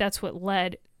Yeah. think that's what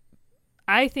led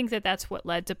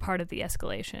to part of the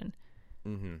escalation.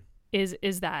 Mm-hmm.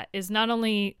 Is not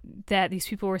only that these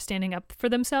people were standing up for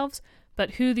themselves,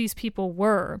 but who these people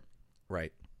were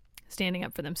Right. standing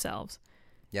up for themselves.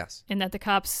 Yes. And that the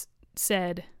cops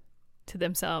said to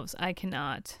themselves, I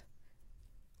cannot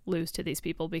lose to these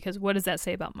people because what does that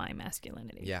say about my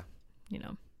masculinity? Yeah. You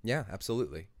know? Yeah,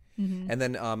 absolutely. And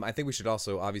then I think we should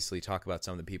also obviously talk about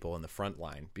some of the people in the front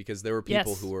line because there were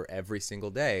people Yes. who were every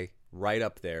single day right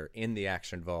up there in the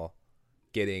action ball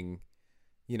getting,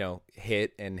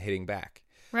 hit and hitting back.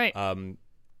 Right.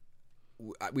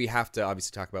 We have to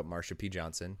obviously talk about Marsha P.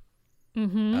 Johnson.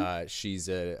 She's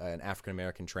an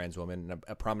African-American trans woman and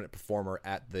a prominent performer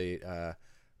at the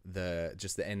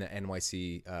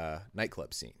NYC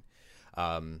nightclub scene.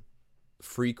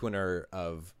 Frequenter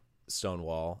of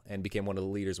Stonewall and became one of the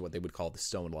leaders of what they would call the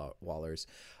Stonewallers.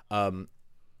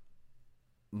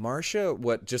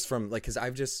 Marsha, because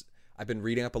I've been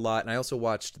reading up a lot, and I also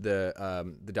watched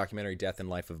the documentary Death and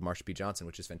Life of Marsha P. Johnson,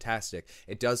 which is fantastic.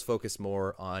 It does focus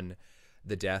more on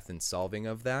the death and solving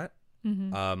of that,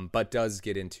 but does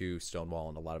get into Stonewall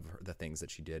and a lot of the things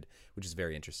that she did, which is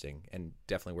very interesting and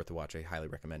definitely worth a watch. I highly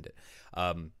recommend it.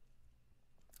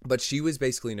 But she was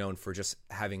basically known for just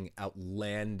having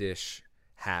outlandish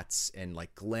hats and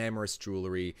like glamorous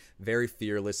jewelry, very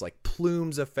fearless, like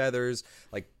plumes of feathers,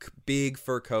 like big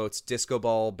fur coats, disco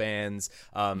ball bands.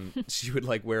 She would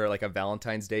like wear like a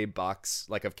Valentine's Day box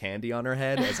like of candy on her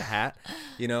head as a hat,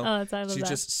 I love She's that.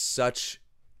 just such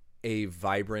a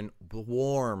vibrant,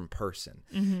 warm person.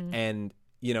 And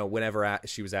whenever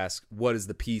she was asked what does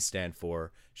the P stand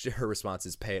for, her response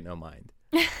is pay it no mind.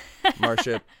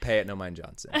 Marsha pay it no mind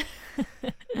Johnson.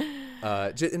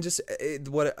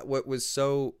 What was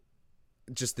so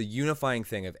just the unifying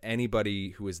thing of anybody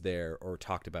who was there or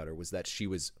talked about her was that she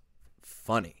was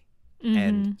funny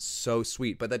and so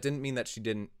sweet, but that didn't mean that she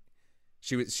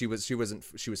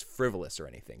was frivolous or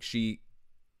anything. She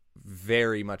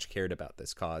very much cared about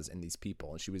this cause and these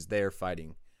people, and she was there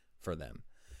fighting for them.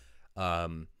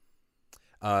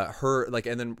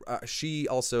 She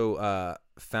also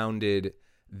founded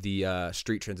the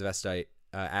Street Transvestite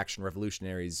Action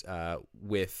Revolutionaries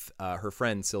with her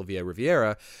friend Sylvia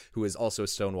Riviera, who is also a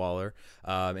Stonewaller,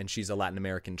 and she's a Latin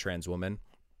American trans woman.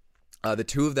 The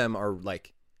two of them are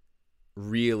like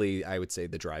really, I would say,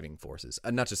 the driving forces.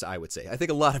 Not just I would say. I think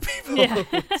a lot of people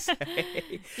would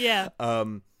say.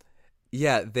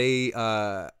 They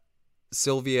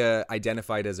Sylvia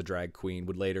identified as a drag queen,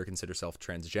 would later consider herself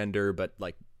transgender, but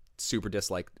like super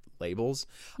disliked labels.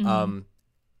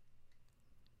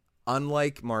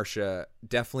 Unlike Marsha,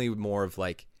 definitely more of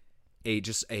like a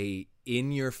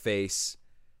in your face,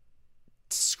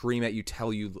 scream at you,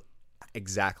 tell you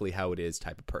exactly how it is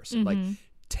type of person. Like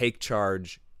take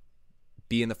charge,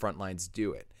 be in the front lines,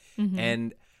 do it.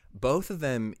 And both of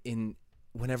them,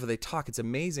 whenever they talk, it's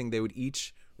amazing. They would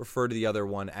each refer to the other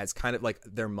one as kind of like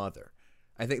their mother.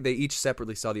 I think they each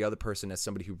separately saw the other person as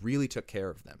somebody who really took care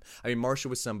of them. I mean, Marsha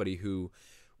was somebody who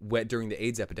during the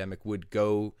AIDS epidemic would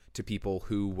go to people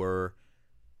who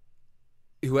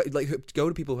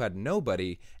had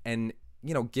nobody and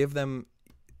give them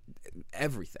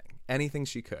anything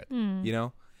she could, and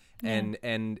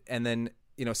then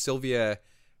Sylvia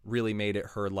really made it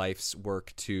her life's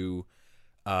work to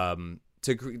find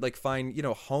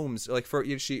homes like for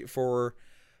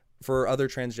other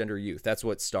transgender youth. That's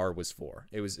what Star was for.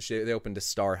 They opened a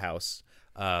Star House,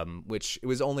 which it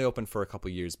was only open for a couple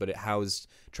years, but it housed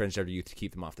transgender youth to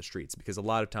keep them off the streets, because a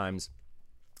lot of times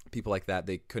people like that,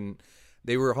 they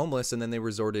were homeless and then they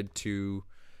resorted to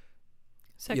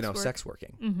sex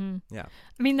working. Yeah.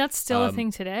 I mean, that's still a thing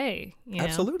today.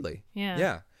 Absolutely.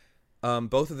 Yeah.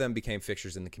 Both of them became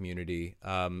fixtures in the community,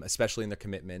 especially in their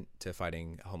commitment to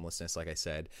fighting homelessness, like I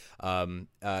said.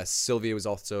 Sylvia was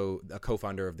also a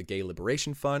co-founder of the Gay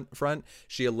Liberation Front.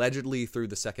 She allegedly threw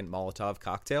the second Molotov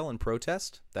cocktail in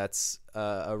protest. That's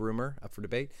a rumor up for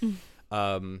debate.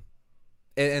 And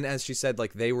as she said,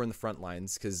 like, they were in the front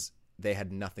lines because they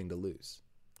had nothing to lose.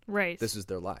 Right. This was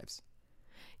their lives.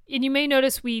 And you may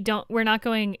notice we're not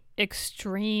going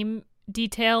extreme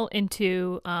detail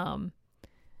into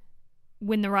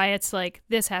when the riots, like,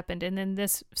 this happened and then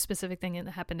this specific thing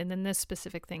happened and then this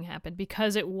specific thing happened,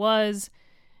 because it was,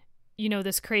 you know,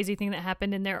 this crazy thing that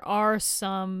happened, and there are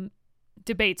some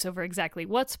debates over exactly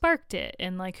what sparked it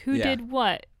and like who did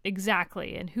what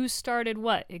exactly and who started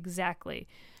what exactly.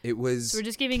 It was So we're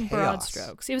just giving chaos. broad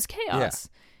strokes. It was chaos.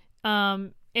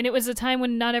 And it was a time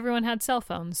when not everyone had cell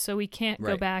phones, so we can't go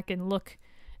Right. back and look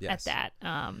Yes. at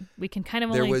that. We can kind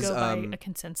of There only was, go by a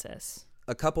consensus.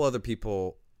 A couple other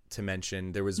people to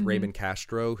mention. There was Mm-hmm. Raymond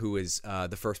Castro, who was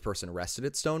the first person arrested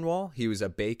at Stonewall. He was a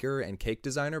baker and cake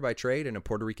designer by trade and a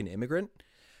Puerto Rican immigrant.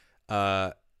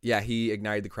 He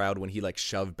ignited the crowd when he like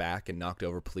shoved back and knocked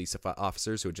over police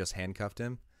officers who had just handcuffed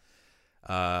him.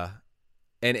 One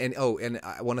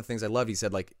of the things I love, he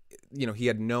said, like, you know, he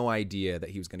had no idea that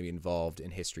he was going to be involved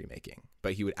in history making,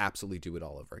 but he would absolutely do it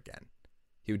all over again.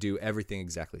 He would do everything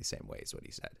exactly the same way, is what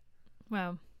he said.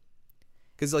 Wow.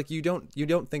 Because like you don't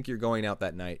think you're going out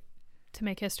that night To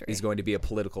make history. is going to be a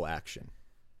political action.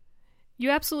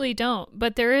 You absolutely don't.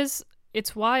 But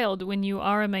it's wild when you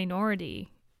are a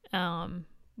minority,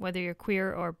 whether you're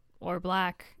queer or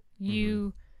black,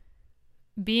 you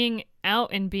being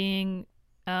out and being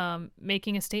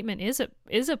making a statement is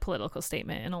a political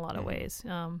statement in a lot of ways.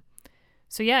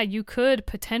 So yeah, you could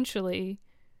potentially,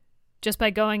 just by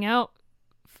going out,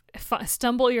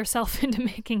 stumble yourself into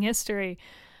making history.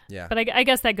 Yeah. But I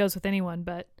guess that goes with anyone.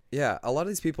 But Yeah, a lot of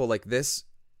these people, like, this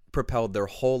propelled their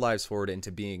whole lives forward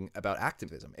into being about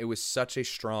activism. It was such a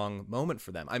strong moment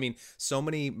for them. I mean, so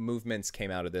many movements came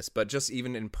out of this, but just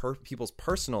even in people's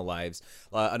personal lives,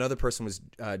 another person was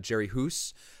Jerry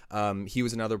Hoos. He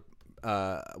was another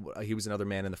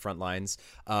man in the front lines.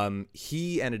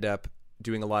 He ended up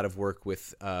doing a lot of work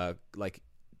with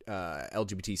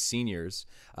LGBT seniors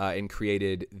and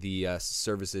created the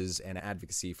Services and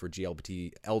Advocacy for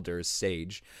GLBT Elders,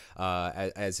 SAGE,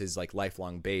 as his like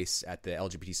lifelong base at the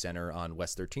LGBT Center on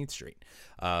West 13th Street,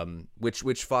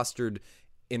 which fostered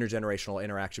intergenerational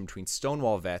interaction between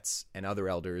Stonewall vets and other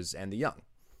elders and the young.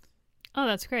 oh,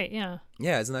 that's great. Yeah,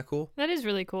 Yeah, isn't that cool? that is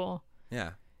really cool.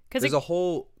 Yeah, 'Cause there's a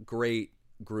whole great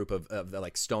group of the,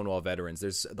 like, Stonewall veterans.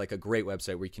 There's like a great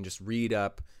website where you can just read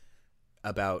up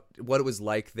about what it was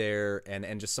like there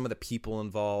and just some of the people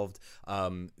involved.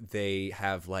 They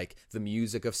have like the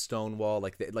music of Stonewall,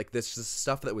 like this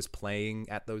stuff that was playing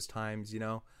at those times, you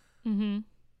know. Mm-hmm.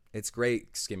 It's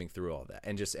great skimming through all that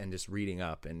and just reading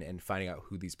up and finding out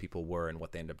who these people were and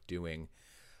what they end up doing.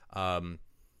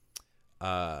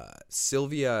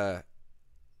 Sylvia,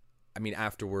 I mean,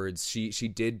 afterwards she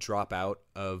did drop out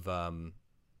of the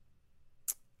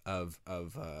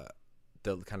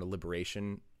kind of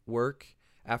liberation work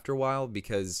after a while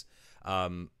because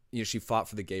she fought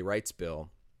for the gay rights bill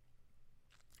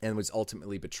and was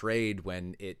ultimately betrayed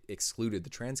when it excluded the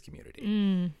trans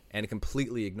community and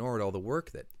completely ignored all the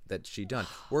work that she done,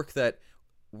 work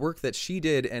that she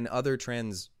did and other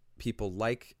trans people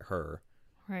like her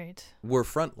Right. were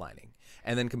frontlining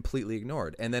and then completely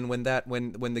ignored. And then when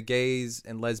the gays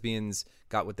and lesbians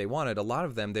got what they wanted, a lot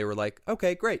of them, they were like,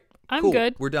 okay, great, I'm cool,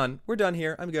 good. we're done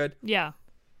here, I'm good. Yeah.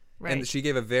 Right. And she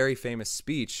gave a very famous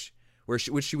speech which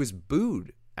she was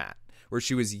booed at, where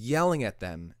she was yelling at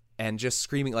them and just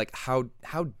screaming like, how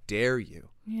dare you?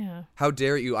 Yeah. How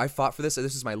dare you? I fought for this.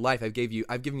 This is my life. I've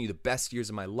given you the best years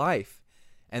of my life,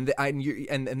 and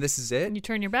this is it. And you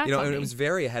turn your back You know, on and me. it was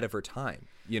very ahead of her time.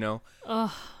 You know.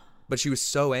 Ugh. But she was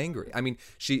so angry. I mean,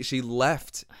 she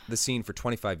left the scene for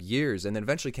 25 years and then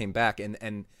eventually came back,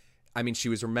 and I mean, she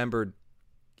was remembered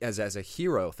as a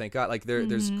hero. Thank God. Like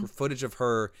there's footage of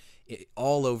her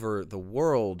all over the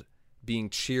world being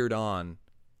cheered on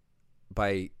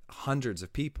by hundreds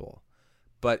of people.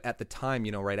 But at the time,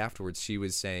 you know, right afterwards, she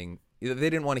was saying they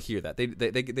didn't want to hear that.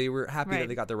 They were happy that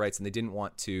they got their rights, and they didn't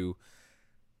want to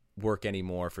work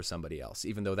anymore for somebody else,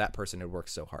 even though that person had worked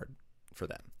so hard for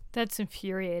them. That's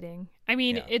infuriating. I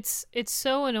mean, Yeah. it's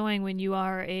so annoying when you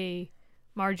are a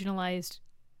marginalized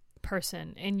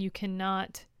person and you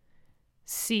cannot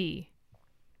see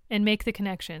and make the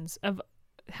connections of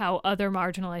how other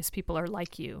marginalized people are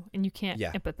like you, and you can't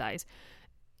empathize.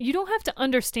 You don't have to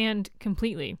understand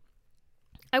completely.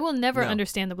 I will never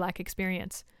understand the Black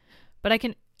experience, but I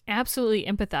can absolutely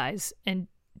empathize and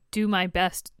do my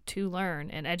best to learn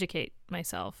and educate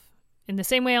myself. In the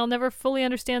same way, I'll never fully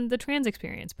understand the trans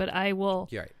experience, but I will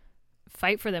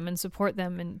fight for them and support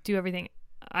them and do everything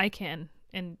I can.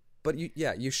 But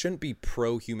you shouldn't be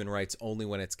pro human rights only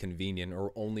when it's convenient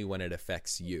or only when it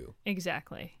affects you.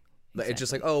 Exactly. It's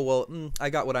just like, oh, well, I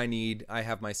got what I need. I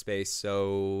have my space.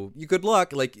 So you good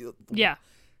luck. Like, yeah.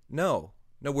 No,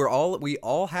 No, we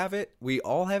all have it. We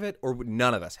all have it, or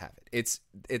none of us have it. It's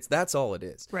that's all it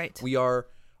is. Right. We are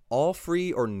all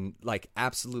free, or like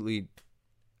absolutely.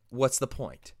 What's the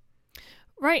point?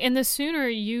 Right, and the sooner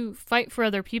you fight for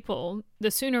other people, the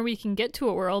sooner we can get to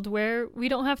a world where we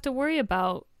don't have to worry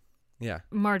about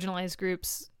marginalized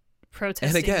groups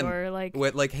protesting. And again, or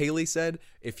like Haley said,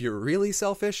 if you're really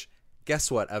selfish, guess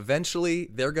what? Eventually,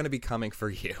 they're going to be coming for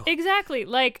you. Exactly.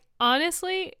 Like,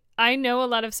 honestly, I know a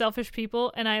lot of selfish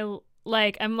people, and I'm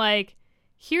like,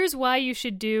 here's why you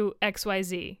should do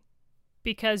XYZ.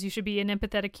 Because you should be an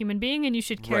empathetic human being and you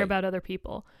should care about other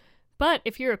people. But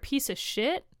if you're a piece of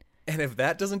shit... And if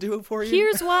that doesn't do it for you...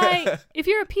 Here's why... If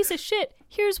you're a piece of shit,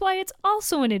 here's why it's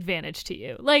also an advantage to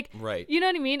you. Like, you know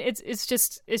what I mean? It's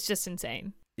just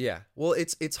insane. Yeah. Well,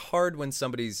 it's hard when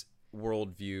somebody's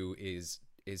worldview is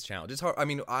challenged. It's hard. I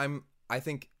mean, I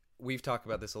think we've talked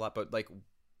about this a lot, but like,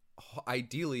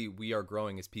 ideally we are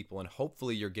growing as people, and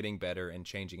hopefully you're getting better and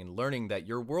changing and learning that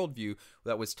your worldview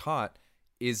that was taught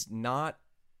is not,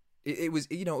 it was,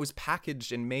 you know, it was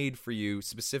packaged and made for you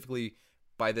specifically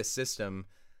by this system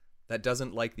that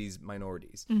doesn't like these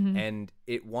minorities. And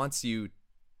it wants you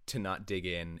to not dig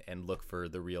in and look for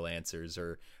the real answers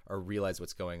or realize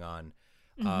what's going on.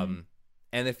 And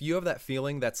if you have that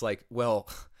feeling that's like, well,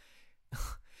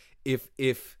 if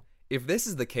this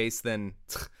is the case, then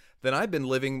I've been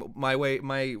living my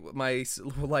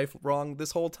life wrong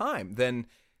this whole time. Then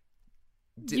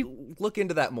look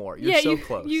into that more. You're so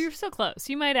close. You're so close.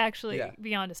 You might actually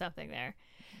be onto something there.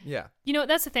 Yeah. You know,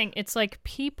 that's the thing. It's like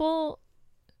people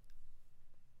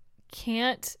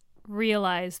can't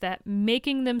realize that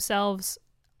making themselves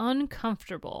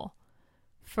uncomfortable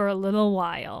for a little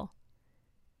while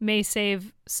may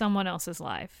save someone else's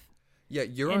life. Yeah,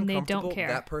 you're and uncomfortable. They don't care.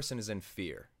 That person is in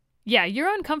fear. Yeah,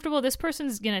 you're uncomfortable. This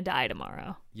person's going to die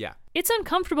tomorrow. Yeah. It's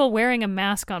uncomfortable wearing a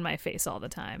mask on my face all the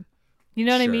time. You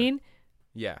know what I mean?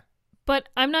 Yeah. But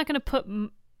I'm not going to put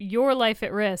your life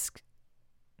at risk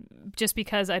just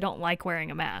because I don't like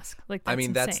wearing a mask. Like, that's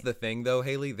insane. That's the thing, though,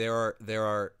 Haley. There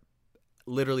are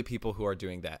literally people who are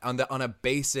doing that on a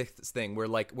basic thing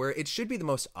where it should be the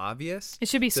most obvious. It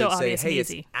should be so obvious and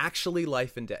easy. It's actually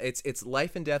life and death. It's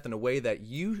life and death in a way that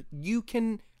you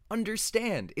can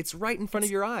understand. It's right in front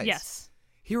of your eyes. Yes.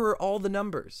 Here are all the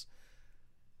numbers.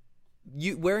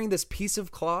 You wearing this piece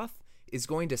of cloth is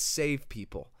going to save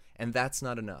people, and that's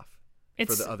not enough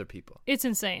for the other people. It's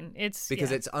insane. It's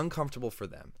because it's uncomfortable for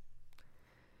them.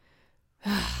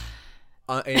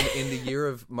 In the year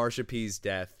of Marsha P's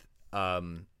death,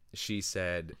 she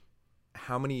said,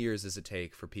 how many years does it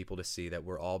take for people to see that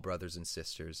we're all brothers and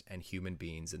sisters and human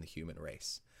beings in the human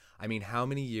race? I mean, how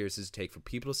many years does it take for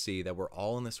people to see that we're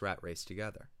all in this rat race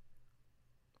together?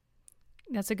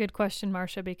 That's a good question,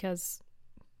 Marsha, because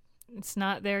it's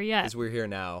not there yet. Because we're here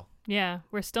now. Yeah,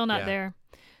 we're still not there.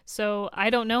 So I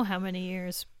don't know how many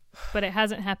years, but it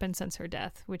hasn't happened since her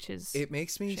death, which is it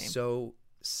makes me so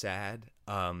sad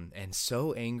and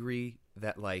so angry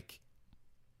that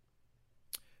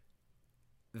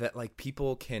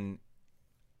people can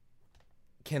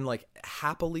like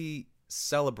happily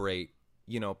celebrate,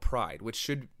 you know, Pride, which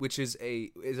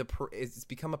it's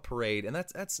become a parade, and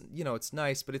that's you know, it's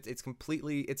nice, but it's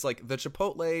completely, it's like the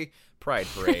Chipotle Pride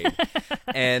Parade,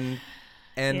 and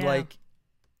like,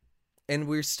 and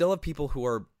we still have people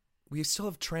we still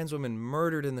have trans women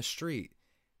murdered in the street,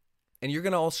 and you're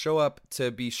gonna all show up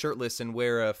to be shirtless and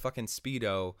wear a fucking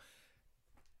Speedo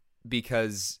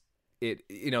because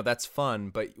you know, that's fun,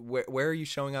 but where are you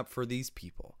showing up for these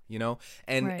people, you know?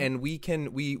 And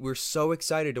we're so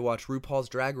excited to watch RuPaul's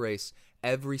Drag Race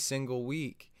every single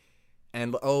week,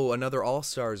 and another All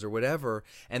Stars or whatever,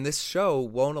 and this show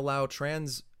won't allow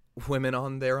trans women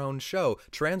on their own show,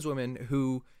 trans women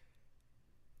who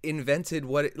invented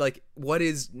what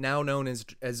is now known as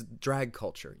drag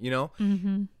culture, you know?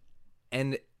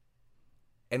 And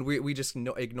we just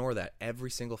ignore that every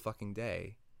single fucking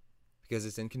day because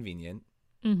it's inconvenient.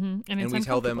 And we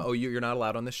tell them, oh, you're not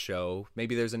allowed on this show.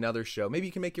 Maybe there's another show. Maybe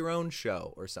you can make your own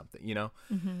show or something, you know?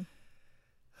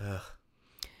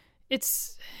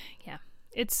 It's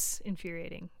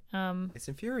infuriating. It's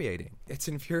infuriating. It's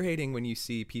infuriating when you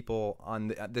see people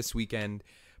on this weekend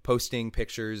posting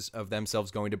pictures of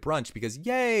themselves going to brunch because,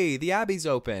 yay, the Abbey's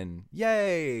open.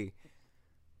 Yay.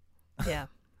 Yeah.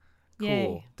 Cool.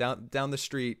 Yay. Down the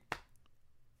street,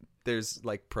 there's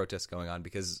like protests going on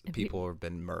because people have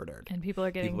been murdered. And people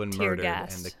are getting tear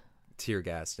gassed. And the tear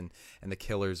gassed and the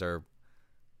killers are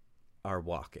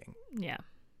walking. Yeah.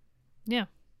 Yeah.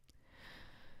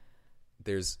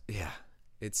 It's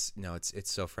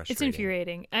so frustrating. It's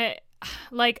infuriating. There's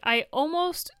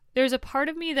a part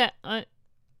of me that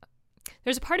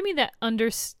there's a part of me that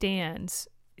understands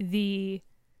the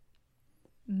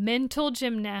mental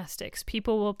gymnastics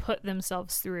people will put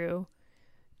themselves through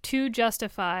to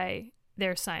justify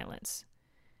their silence,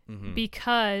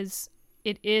 because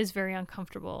it is very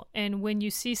uncomfortable. And when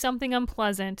you see something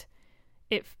unpleasant,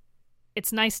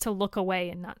 it's nice to look away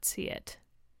and not see it.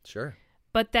 Sure.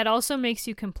 But that also makes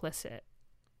you complicit.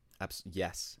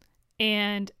 Yes.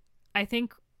 And I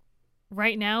think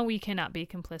right now we cannot be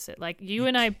complicit. Like, you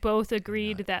and I both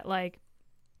agreed that, like,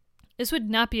 this would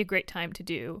not be a great time to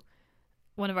do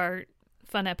one of our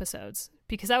fun episodes,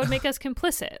 because that would make us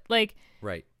complicit. Like,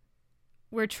 right.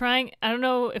 We're trying, I don't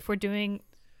know if we're doing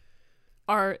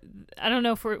what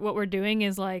we're doing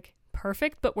is like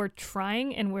perfect, but we're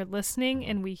trying and we're listening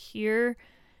and we hear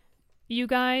you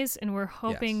guys, and we're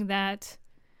hoping that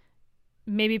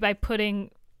maybe by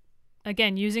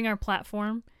using our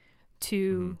platform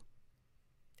to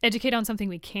educate on something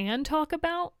we can talk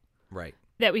about, right,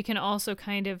 that we can also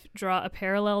kind of draw a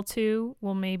parallel to,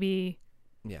 will maybe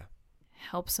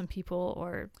help some people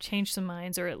or change some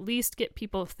minds, or at least get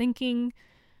people thinking.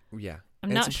 Yeah. I'm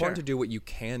and not it's important to do what you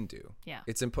can do. Yeah.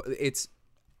 It's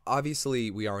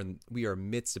obviously we are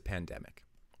amidst a pandemic.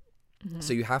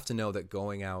 So you have to know that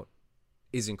going out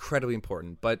is incredibly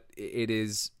important, but it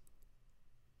is,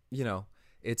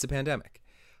 it's a pandemic.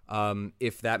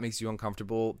 If that makes you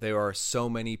uncomfortable, there are so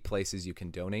many places you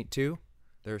can donate to.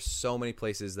 There are so many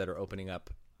places that are opening up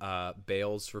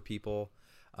bails for people.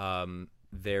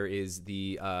 There is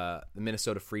the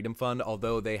Minnesota Freedom Fund,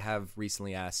 although they have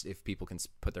recently asked if people can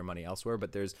put their money elsewhere.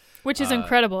 But which is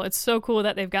incredible. It's so cool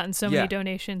that they've gotten so many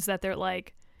donations that they're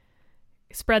like,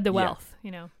 spread the wealth.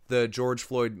 The George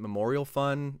Floyd Memorial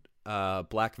Fund,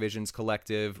 Black Visions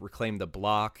Collective, Reclaim the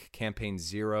Block, Campaign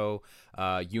Zero,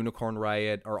 Unicorn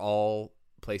Riot are all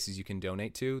places you can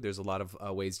donate to. There's a lot of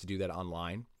ways to do that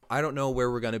online. I don't know where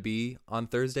we're going to be on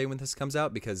Thursday when this comes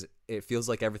out, because it feels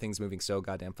like everything's moving so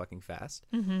goddamn fucking fast.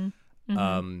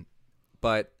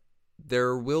 But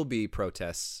there will be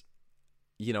protests,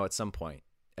 at some point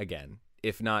again.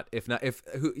 If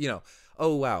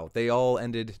oh wow, they all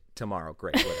ended tomorrow.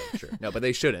 Great, whatever, sure. No, but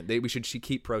they shouldn't. We should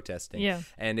keep protesting. Yeah.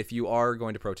 And if you are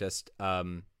going to protest,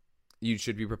 you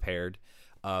should be prepared.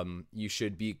 You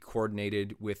should be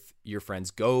coordinated with your friends.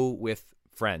 Go with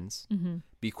friends.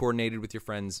 Be coordinated with your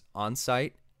friends on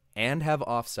site, and have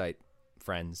off-site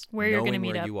friends where you're going to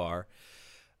meet where up. You are.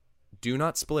 Do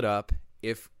not split up.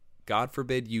 If God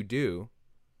forbid you do,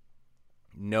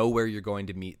 know where you're going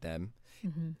to meet them.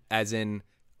 As in,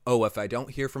 if I don't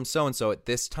hear from so-and-so at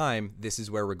this time, this is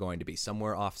where we're going to be,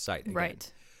 somewhere off-site again.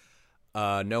 Right.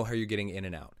 Know how you're getting in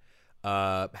and out.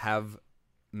 Have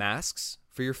masks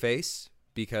for your face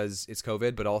because it's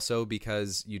COVID, but also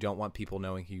because you don't want people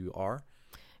knowing who you are.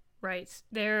 Right.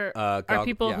 There are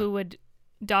people who would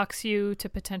dox you to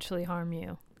potentially harm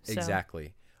you. So.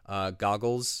 Exactly.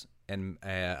 Goggles, and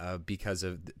because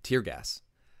of tear gas.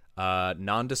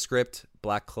 Nondescript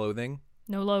black clothing.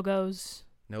 No logos.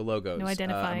 No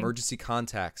identifying. Emergency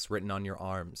contacts written on your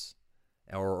arms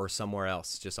or somewhere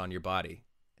else, just on your body.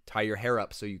 Tie your hair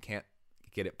up so you can't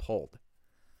get it pulled.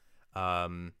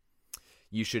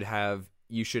 You should have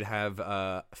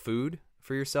food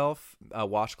for yourself, a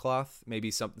washcloth, maybe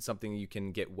something you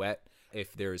can get wet.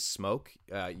 If there's smoke,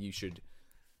 you should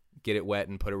get it wet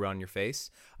and put it around your face.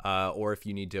 Or if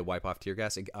you need to wipe off tear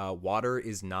gas, water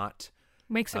is not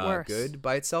makes it worse. Good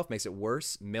by itself, makes it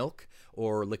worse. Milk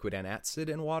or liquid antacid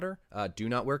in water. Do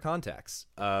not wear contacts.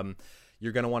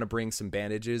 You're going to want to bring some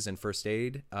bandages and first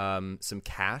aid, some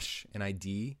cash and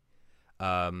ID,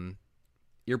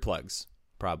 earplugs,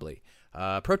 probably.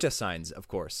 Protest signs, of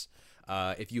course.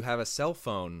 If you have a cell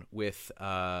phone with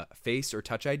Face or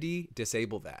Touch ID,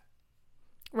 disable that.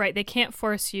 Right. They can't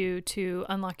force you to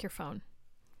unlock your phone.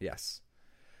 Yes.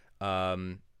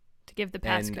 To give the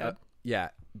passcode.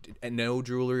 And no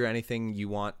jewelry or anything you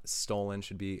want stolen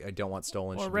should be, don't want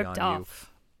stolen or should ripped be on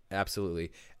off. You.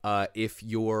 Absolutely. If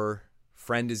your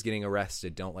friend is getting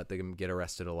arrested, don't let them get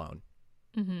arrested alone.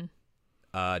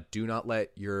 Do not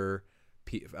let your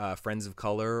friends of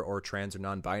color or trans or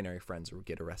non-binary friends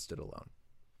get arrested alone.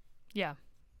 Yeah.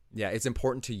 Yeah, it's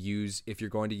important to use, if you're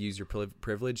going to use your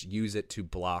privilege, use it to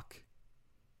block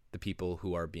the people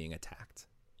who are being attacked.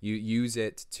 You use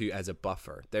it as a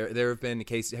buffer. There have been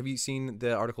cases. Have you seen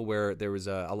the article where there was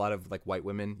a lot of like white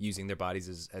women using their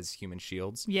bodies as human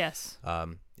shields? Yes.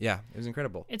 Yeah, it was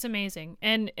incredible. It's amazing.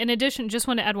 And in addition, just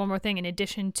want to add one more thing. In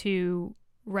addition to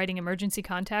writing emergency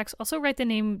contacts, also write the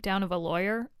name down of a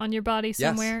lawyer on your body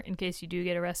somewhere in case you do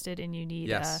get arrested and you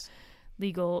need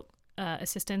legal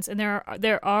assistance. And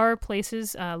there are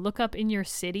places, look up in your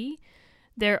city.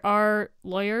 There are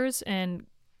lawyers and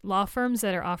law firms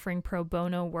that are offering pro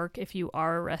bono work if you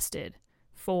are arrested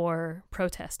for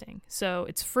protesting. So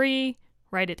it's free.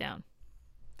 Write it down.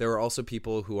 There are also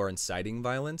people who are inciting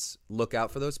violence. Look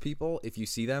out for those people. If you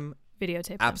see them, Videotape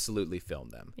them. absolutely film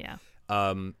them. Yeah.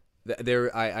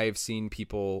 I've seen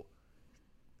people,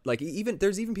 like,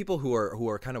 there's even people who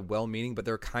are kind of well-meaning, but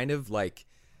they're kind of like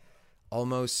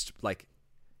almost like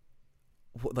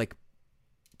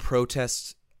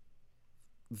protest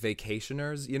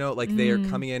vacationers, you know, like they are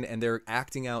coming in and they're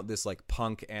acting out this like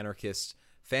punk anarchist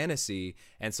fantasy,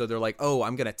 and so they're like, oh,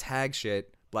 I'm gonna tag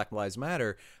shit Black Lives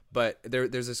Matter. But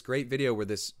there's this great video where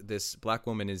this black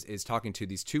woman is talking to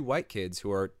these two white kids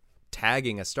who are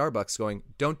tagging a Starbucks, going,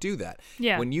 don't do that.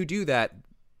 Yeah. When you do that,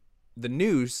 the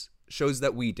news shows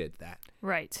that we did that.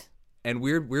 Right. And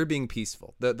we're being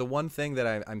peaceful. The one thing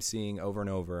that I'm seeing over and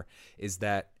over is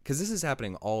that, because this is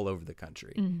happening all over the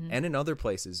country and in other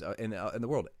places in the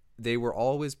world, they were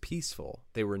always peaceful.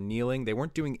 They were kneeling. They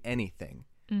weren't doing anything.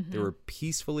 They were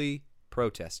peacefully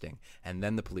protesting, and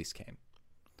then the police came.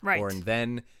 Right. And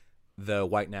then the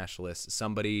white nationalists,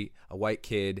 a white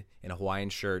kid in a Hawaiian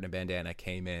shirt and a bandana,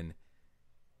 came in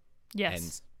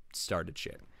and started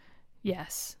shit.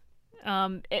 Yes.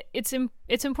 It's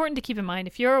important to keep in mind,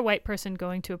 if you're a white person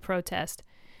going to a protest,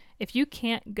 if you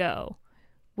can't go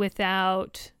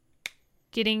without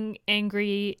getting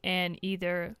angry and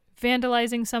either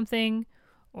vandalizing something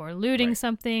or looting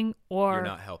something or you're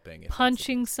not helping,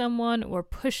 punching someone or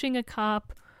pushing a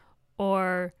cop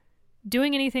or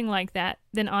doing anything like that,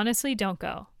 then honestly, don't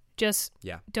go. Just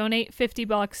donate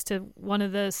 $50 to one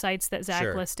of the sites that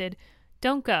Zach listed.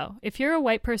 Don't go. If you're a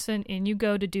white person and you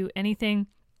go to do anything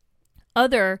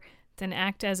other than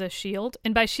act as a shield,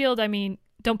 and by shield I mean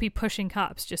don't be pushing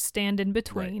cops, just stand in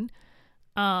between.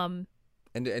 And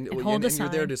hold a sign. You're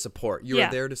there to support. You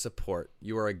are there to support.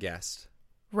 You are a guest.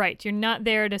 Right. You're not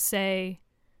there to say,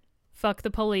 fuck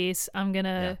the police, I'm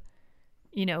gonna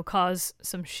cause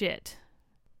some shit.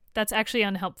 That's actually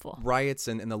unhelpful. Riots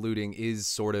and the looting is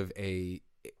sort of a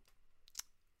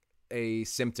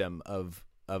symptom of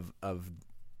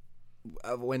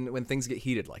when things get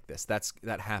heated like this.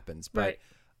 That happens. But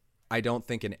I don't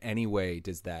think in any way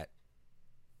does that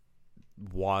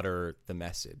water the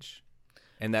message,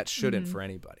 and that shouldn't for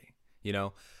anybody. You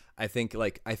know, I think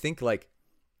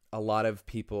a lot of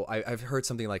people, I've heard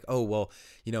something like, oh, well,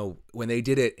 when they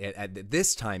did it at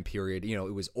this time period,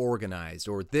 it was organized,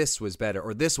 or this was better,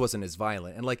 or this wasn't as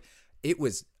violent. And like, it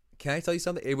was, can I tell you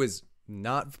something? It was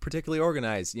not particularly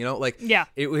organized,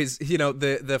 it was,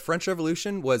 the French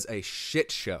Revolution was a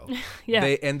shit show.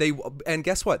 And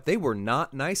guess what? They were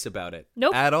not nice about it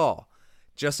at all.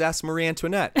 Just ask Marie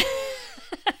Antoinette.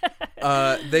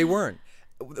 They weren't.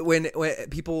 When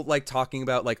people like talking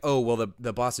about like, oh, well,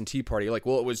 the Boston Tea Party, like,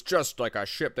 well, it was just like a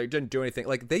ship. They didn't do anything.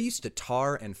 Like, they used to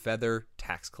tar and feather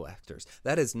tax collectors.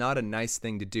 That is not a nice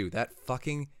thing to do. That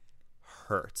fucking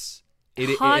hurts.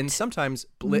 And sometimes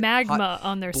magma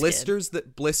on their blisters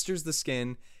the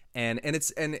skin. And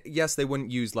yes, they wouldn't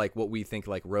use like what we think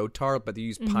like road tar, but they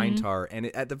use pine tar. And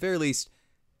at the very least,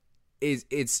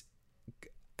 it's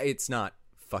not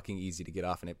fucking easy to get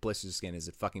off, and it blisters the skin. Is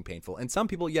it fucking painful? And some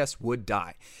people, yes, would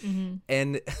die.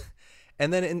 And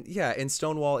then in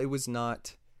Stonewall, it was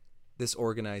not this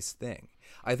organized thing.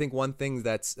 I think one thing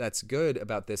that's good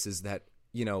about this is that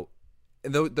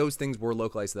those things were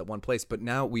localized to that one place, but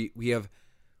now we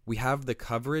have the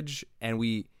coverage, and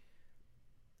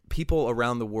people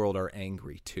around the world are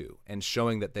angry too, and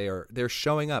showing that they're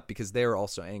showing up because they are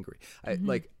also angry. And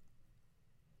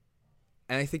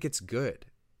I think it's good.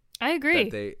 I agree.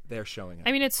 That they're showing up.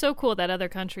 I mean, it's so cool that other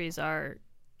countries are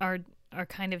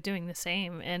kind of doing the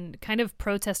same and kind of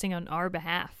protesting on our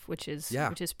behalf, which is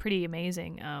pretty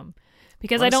amazing.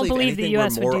 Because honestly, I don't believe the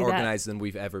U.S. would do that. We're more organized than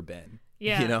we've ever been.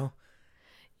 Yeah.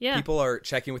 Yeah. People are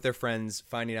checking with their friends,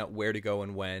 finding out where to go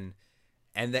and when,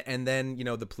 and then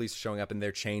the police are showing up and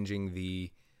they're changing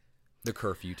the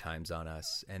curfew times on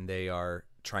us, and they are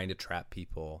trying to trap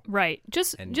people. Right.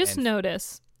 Just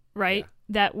notice. Right? Yeah.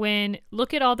 That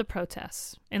look at all the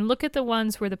protests and look at the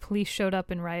ones where the police showed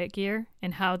up in riot gear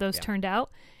and how those turned out,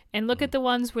 and look at the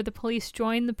ones where the police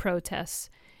joined the protests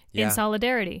in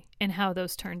solidarity and how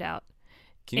those turned out.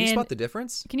 Can you spot the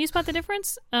difference?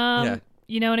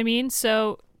 You know what I mean?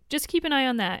 So just keep an eye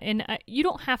on that. And you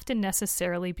don't have to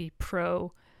necessarily be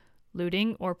pro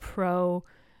looting or pro,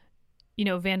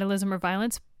 vandalism or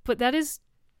violence, but that is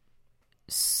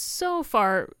so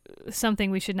far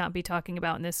something we should not be talking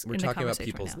about in this. We're talking about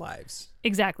people's lives.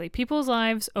 Exactly. People's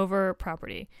lives over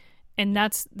property. And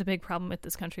that's the big problem with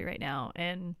this country right now.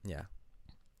 And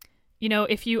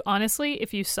if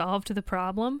you solved the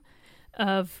problem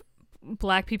of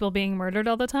black people being murdered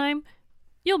all the time,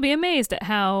 you'll be amazed at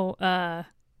how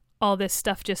all this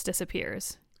stuff just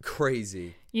disappears.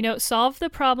 Crazy. You know, solve the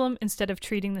problem instead of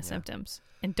treating the symptoms.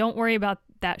 And don't worry about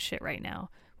that shit right now.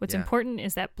 What's important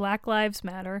is that Black lives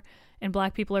matter and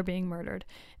black people are being murdered.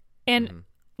 And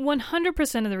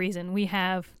 100% of the reason we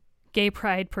have gay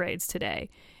pride parades today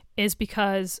is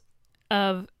because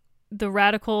of the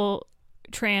radical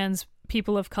trans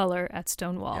people of color at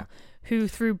Stonewall who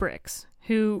threw bricks,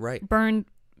 who burned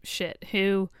shit,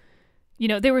 who, you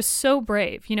know, they were so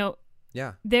brave. You know,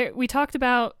 we talked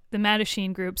about the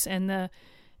Mattachine groups and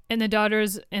the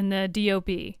Daughters and the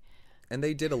DOB. And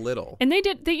they did a little. And they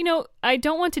did, you know, I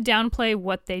don't want to downplay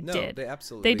what they did. They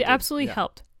absolutely did. Absolutely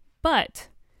helped. But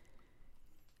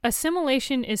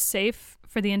assimilation is safe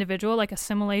for the individual. Like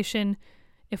assimilation,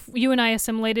 if you and I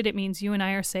assimilated, it means you and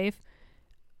I are safe.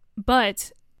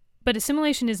 But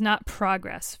assimilation is not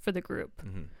progress for the group.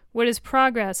 What is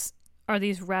progress are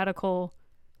these radical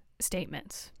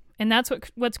statements. And that's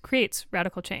what creates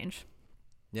radical change.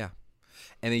 Yeah.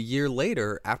 And a year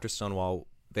later, after Stonewall,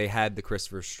 they had the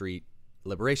Christopher Street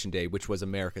Liberation Day, which was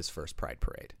America's first pride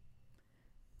parade.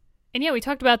 And yeah, we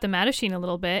talked about the Mattachine a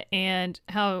little bit and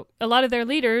how a lot of their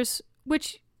leaders,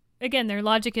 which again, their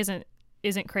logic isn't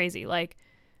crazy. Like,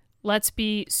 let's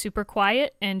be super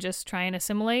quiet and just try and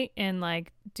assimilate and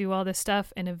like do all this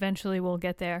stuff and eventually we'll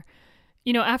get there.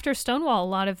 You know, after Stonewall, a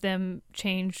lot of them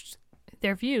changed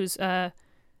their views. Frank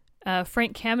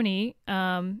Kameny,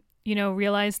 you know,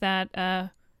 realized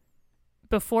that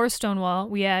before Stonewall,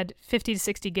 we had 50 to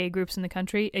 60 gay groups in the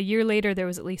country. A year later, there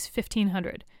was at least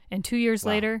 1,500. And 2 years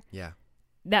later,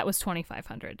 that was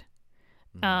 2,500.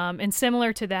 And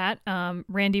similar to that,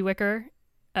 Randy Wicker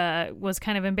was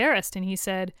kind of embarrassed. And he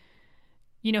said,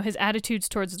 you know, his attitudes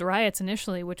towards the riots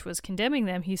initially, which was condemning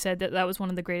them, he said that was one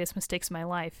of the greatest mistakes of my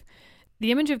life.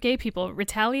 The image of gay people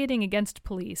retaliating against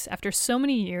police after so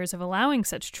many years of allowing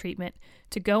such treatment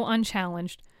to go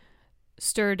unchallenged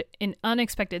stirred an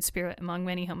unexpected spirit among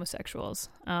many homosexuals.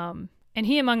 And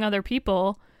he, among other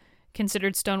people,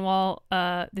 considered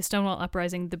the Stonewall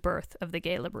Uprising the birth of the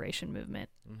gay liberation movement.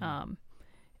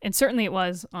 And certainly it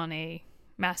was on a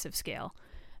massive scale.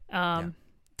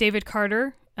 David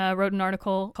Carter wrote an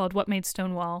article called What Made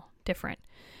Stonewall Different.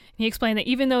 He explained that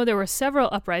even though there were several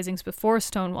uprisings before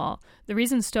Stonewall, the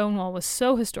reason Stonewall was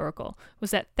so historical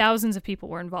was that thousands of people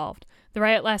were involved. The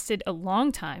riot lasted a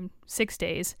long time, 6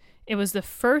 days. It was the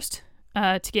first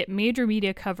to get major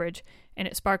media coverage, and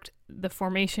it sparked the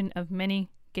formation of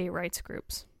many gay rights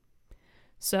groups.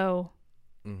 So,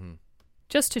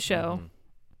 just to show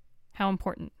how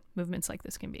important movements like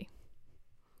this can be.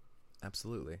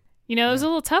 Absolutely. You know, it was a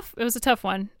little tough. It was a tough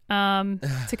one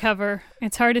to cover.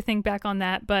 It's hard to think back on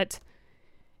that, but,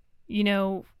 you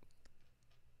know,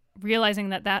 realizing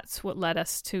that that's what led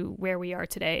us to where we are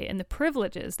today and the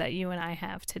privileges that you and I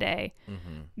have today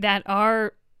that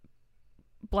our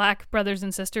Black brothers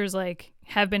and sisters like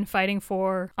have been fighting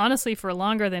for, honestly, for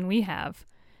longer than we have.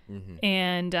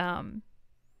 And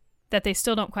that they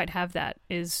still don't quite have that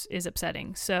is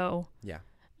upsetting. So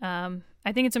I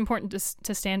think it's important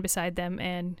to stand beside them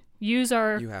and use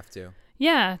our... You have to.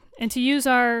 Yeah, and to use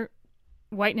our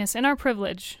whiteness and our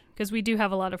privilege, because we do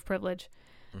have a lot of privilege,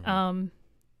 to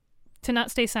not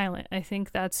stay silent. I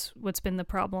think that's what's been the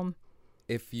problem.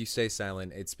 If you stay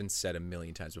silent, it's been said a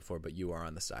million times before, but you are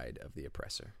on the side of the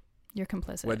oppressor. You're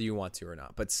complicit. Whether you want to or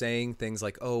not. But saying things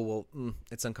like, oh, well,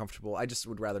 it's uncomfortable. I just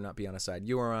would rather not be on a side.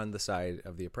 You are on the side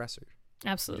of the oppressor.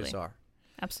 Absolutely. You just are.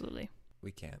 Absolutely.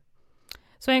 We can't.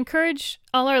 So I encourage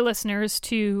all our listeners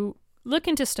to look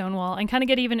into Stonewall and kind of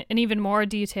get an even more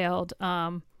detailed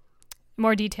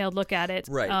look at it.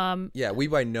 Right. We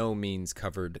by no means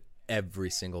covered every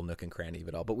single nook and cranny of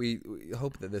it all, but we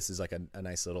hope that this is like a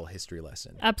nice little history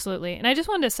lesson. Absolutely. And I just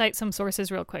wanted to cite some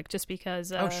sources real quick just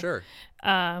because sure.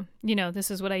 You know, this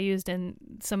is what I used, and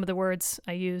some of the words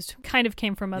I used kind of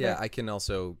came from other... Yeah, I can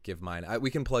also give mine.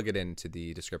 We can plug it into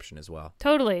the description as well.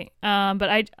 Totally.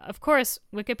 But of course,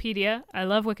 Wikipedia. I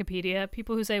love Wikipedia.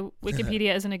 People who say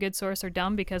Wikipedia isn't a good source are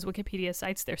dumb because Wikipedia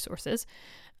cites their sources.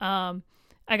 I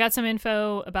got some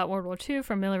info about World War II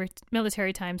from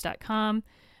militarytimes.com.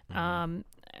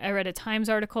 I read a Times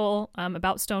article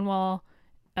about Stonewall.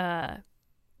 I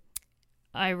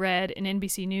read an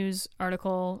NBC News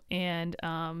article and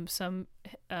some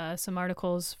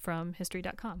articles from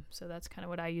history.com. So that's kind of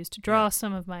what I used to draw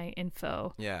some of my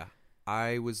info. Yeah.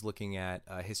 I was looking at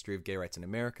History of Gay Rights in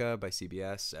America by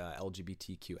CBS,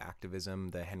 LGBTQ Activism,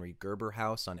 the Henry Gerber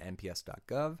House on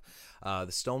NPS.gov,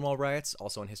 the Stonewall Riots,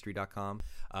 also on History.com.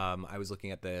 I was looking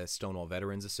at the Stonewall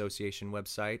Veterans Association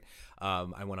website.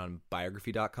 I went on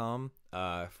Biography.com.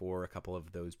 for a couple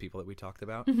of those people that we talked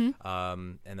about.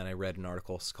 Mm-hmm. And then I read an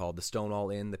article called The Stonewall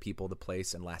Inn, The People, the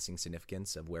Place, and Lasting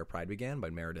Significance of Where Pride Began by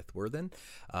Meredith Worthen,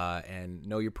 and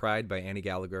Know Your Pride by Annie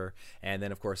Gallagher. And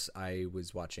then, of course, I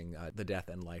was watching The Death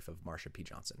and Life of Marsha P.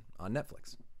 Johnson on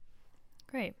Netflix.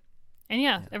 Great. And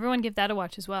yeah, everyone give that a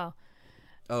watch as well.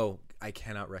 Oh, I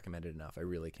cannot recommend it enough. I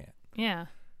really can't. Yeah.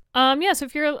 So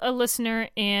if you're a listener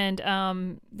and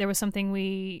there was something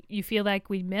you feel like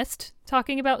we missed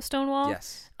talking about Stonewall,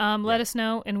 yes, let us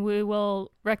know and we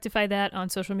will rectify that on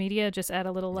social media. Just add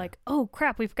a little like, oh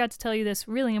crap, we forgot to tell you this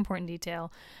really important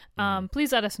detail.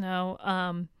 Please let us know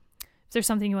if there's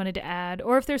something you wanted to add,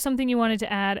 or if there's something you wanted to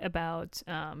add about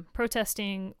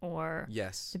protesting or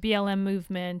the BLM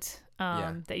movement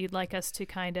that you'd like us to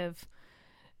kind of,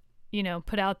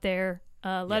 put out there.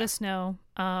 Let us know.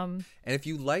 And if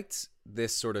you liked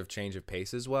this sort of change of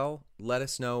pace as well, let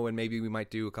us know, and maybe we might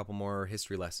do a couple more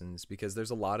history lessons, because there's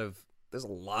a lot of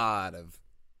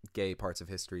gay parts of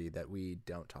history that we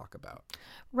don't talk about.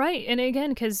 Right. And again,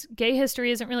 because gay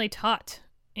history isn't really taught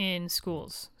in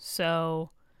schools. So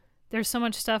there's so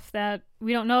much stuff that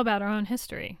we don't know about our own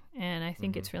history. And I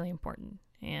think it's really important.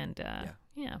 And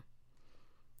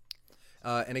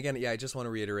and again, I just want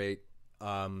to reiterate,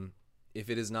 if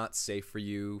it is not safe for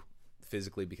you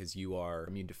physically because you are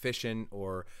immune deficient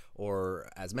or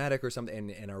asthmatic or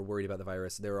something and are worried about the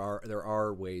virus, there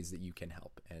are ways that you can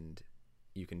help and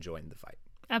you can join the fight.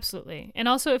 Absolutely. And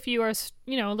also if you are,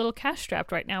 a little cash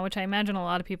strapped right now, which I imagine a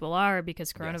lot of people are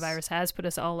because coronavirus has put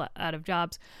us all out of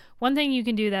jobs, one thing you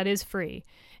can do that is free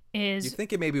is... You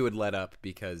think it maybe would let up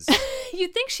because...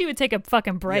 You'd think she would take a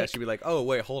fucking break. Yeah, she'd be like, oh,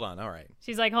 wait, hold on. All right.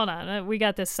 She's like, hold on. We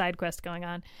got this side quest going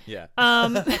on. Yeah.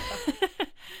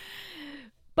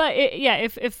 But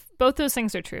if both those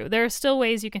things are true, there are still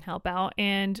ways you can help out.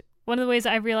 And one of the ways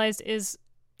I've realized is,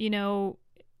 you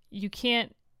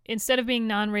can't, instead of being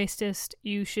non-racist,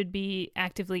 you should be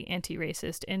actively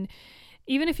anti-racist. And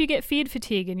even if you get feed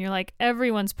fatigue and you're like,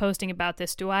 everyone's posting about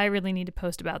this, do I really need to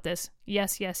post about this?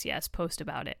 Yes, post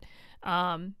about it.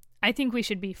 I think we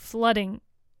should be flooding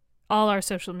all our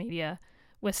social media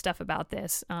with stuff about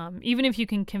this. Even if you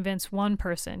can convince one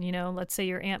person, let's say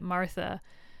your Aunt Martha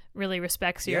really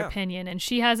respects your opinion and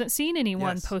she hasn't seen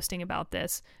anyone posting about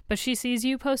this, but she sees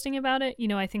you posting about it,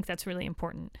 I think that's really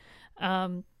important.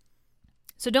 So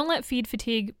don't let feed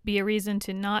fatigue be a reason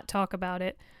to not talk about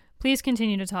it. Please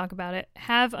continue to talk about it.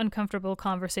 Have uncomfortable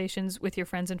conversations with your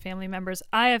friends and family members.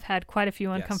 I have had quite a few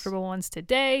uncomfortable ones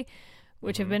today,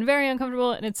 which have been very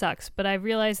uncomfortable, and it sucks. But I've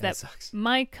realized that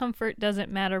my comfort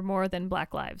doesn't matter more than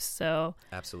Black lives. So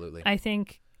absolutely, I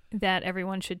think that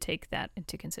everyone should take that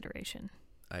into consideration.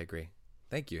 I agree.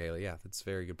 Thank you, Haley. Yeah, that's a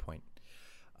very good point.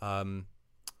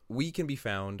 We can be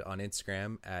found on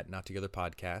Instagram at Not Together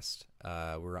Podcast.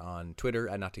 We're on Twitter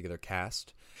at Not Together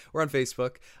Cast. We're on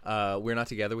Facebook. We're Not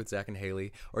Together with Zach and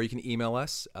Haley. Or you can email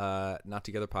us,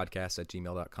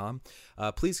 nottogetherpodcast@gmail.com.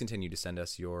 Please continue to send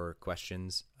us your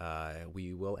questions.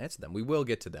 We will answer them. We will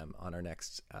get to them on our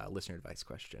next listener advice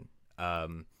question.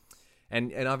 And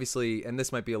obviously, and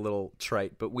this might be a little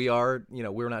trite, but we are,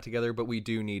 we're not together, but we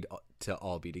do need to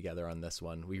all be together on this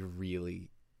one. We really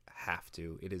have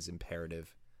to. It is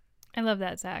imperative. I love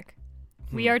that, Zach.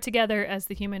 We are together as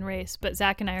the human race, but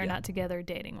Zach and I are not together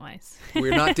dating-wise.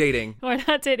 We're not dating. We're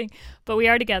not dating, but we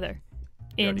are together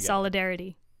in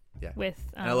solidarity. Yeah.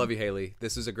 With. And I love you, Haley.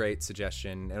 This is a great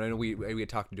suggestion, and I know we had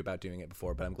talked about doing it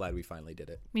before, but I'm glad we finally did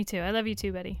it. Me too. I love you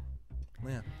too, buddy.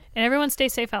 Yeah. And everyone stay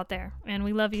safe out there, and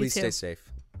we love you Please too. Please stay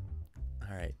safe.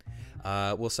 All right.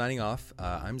 Well, signing off.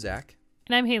 I'm Zach.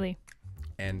 And I'm Haley.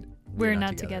 And we're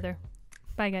not together.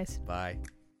 Bye, guys. Bye.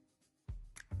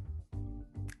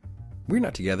 We're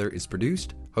Not Together is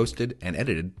produced, hosted, and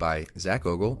edited by Zach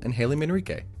Ogle and Haley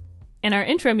Manrique. And our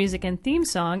intro music and theme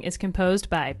song is composed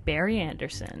by Barry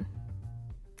Anderson.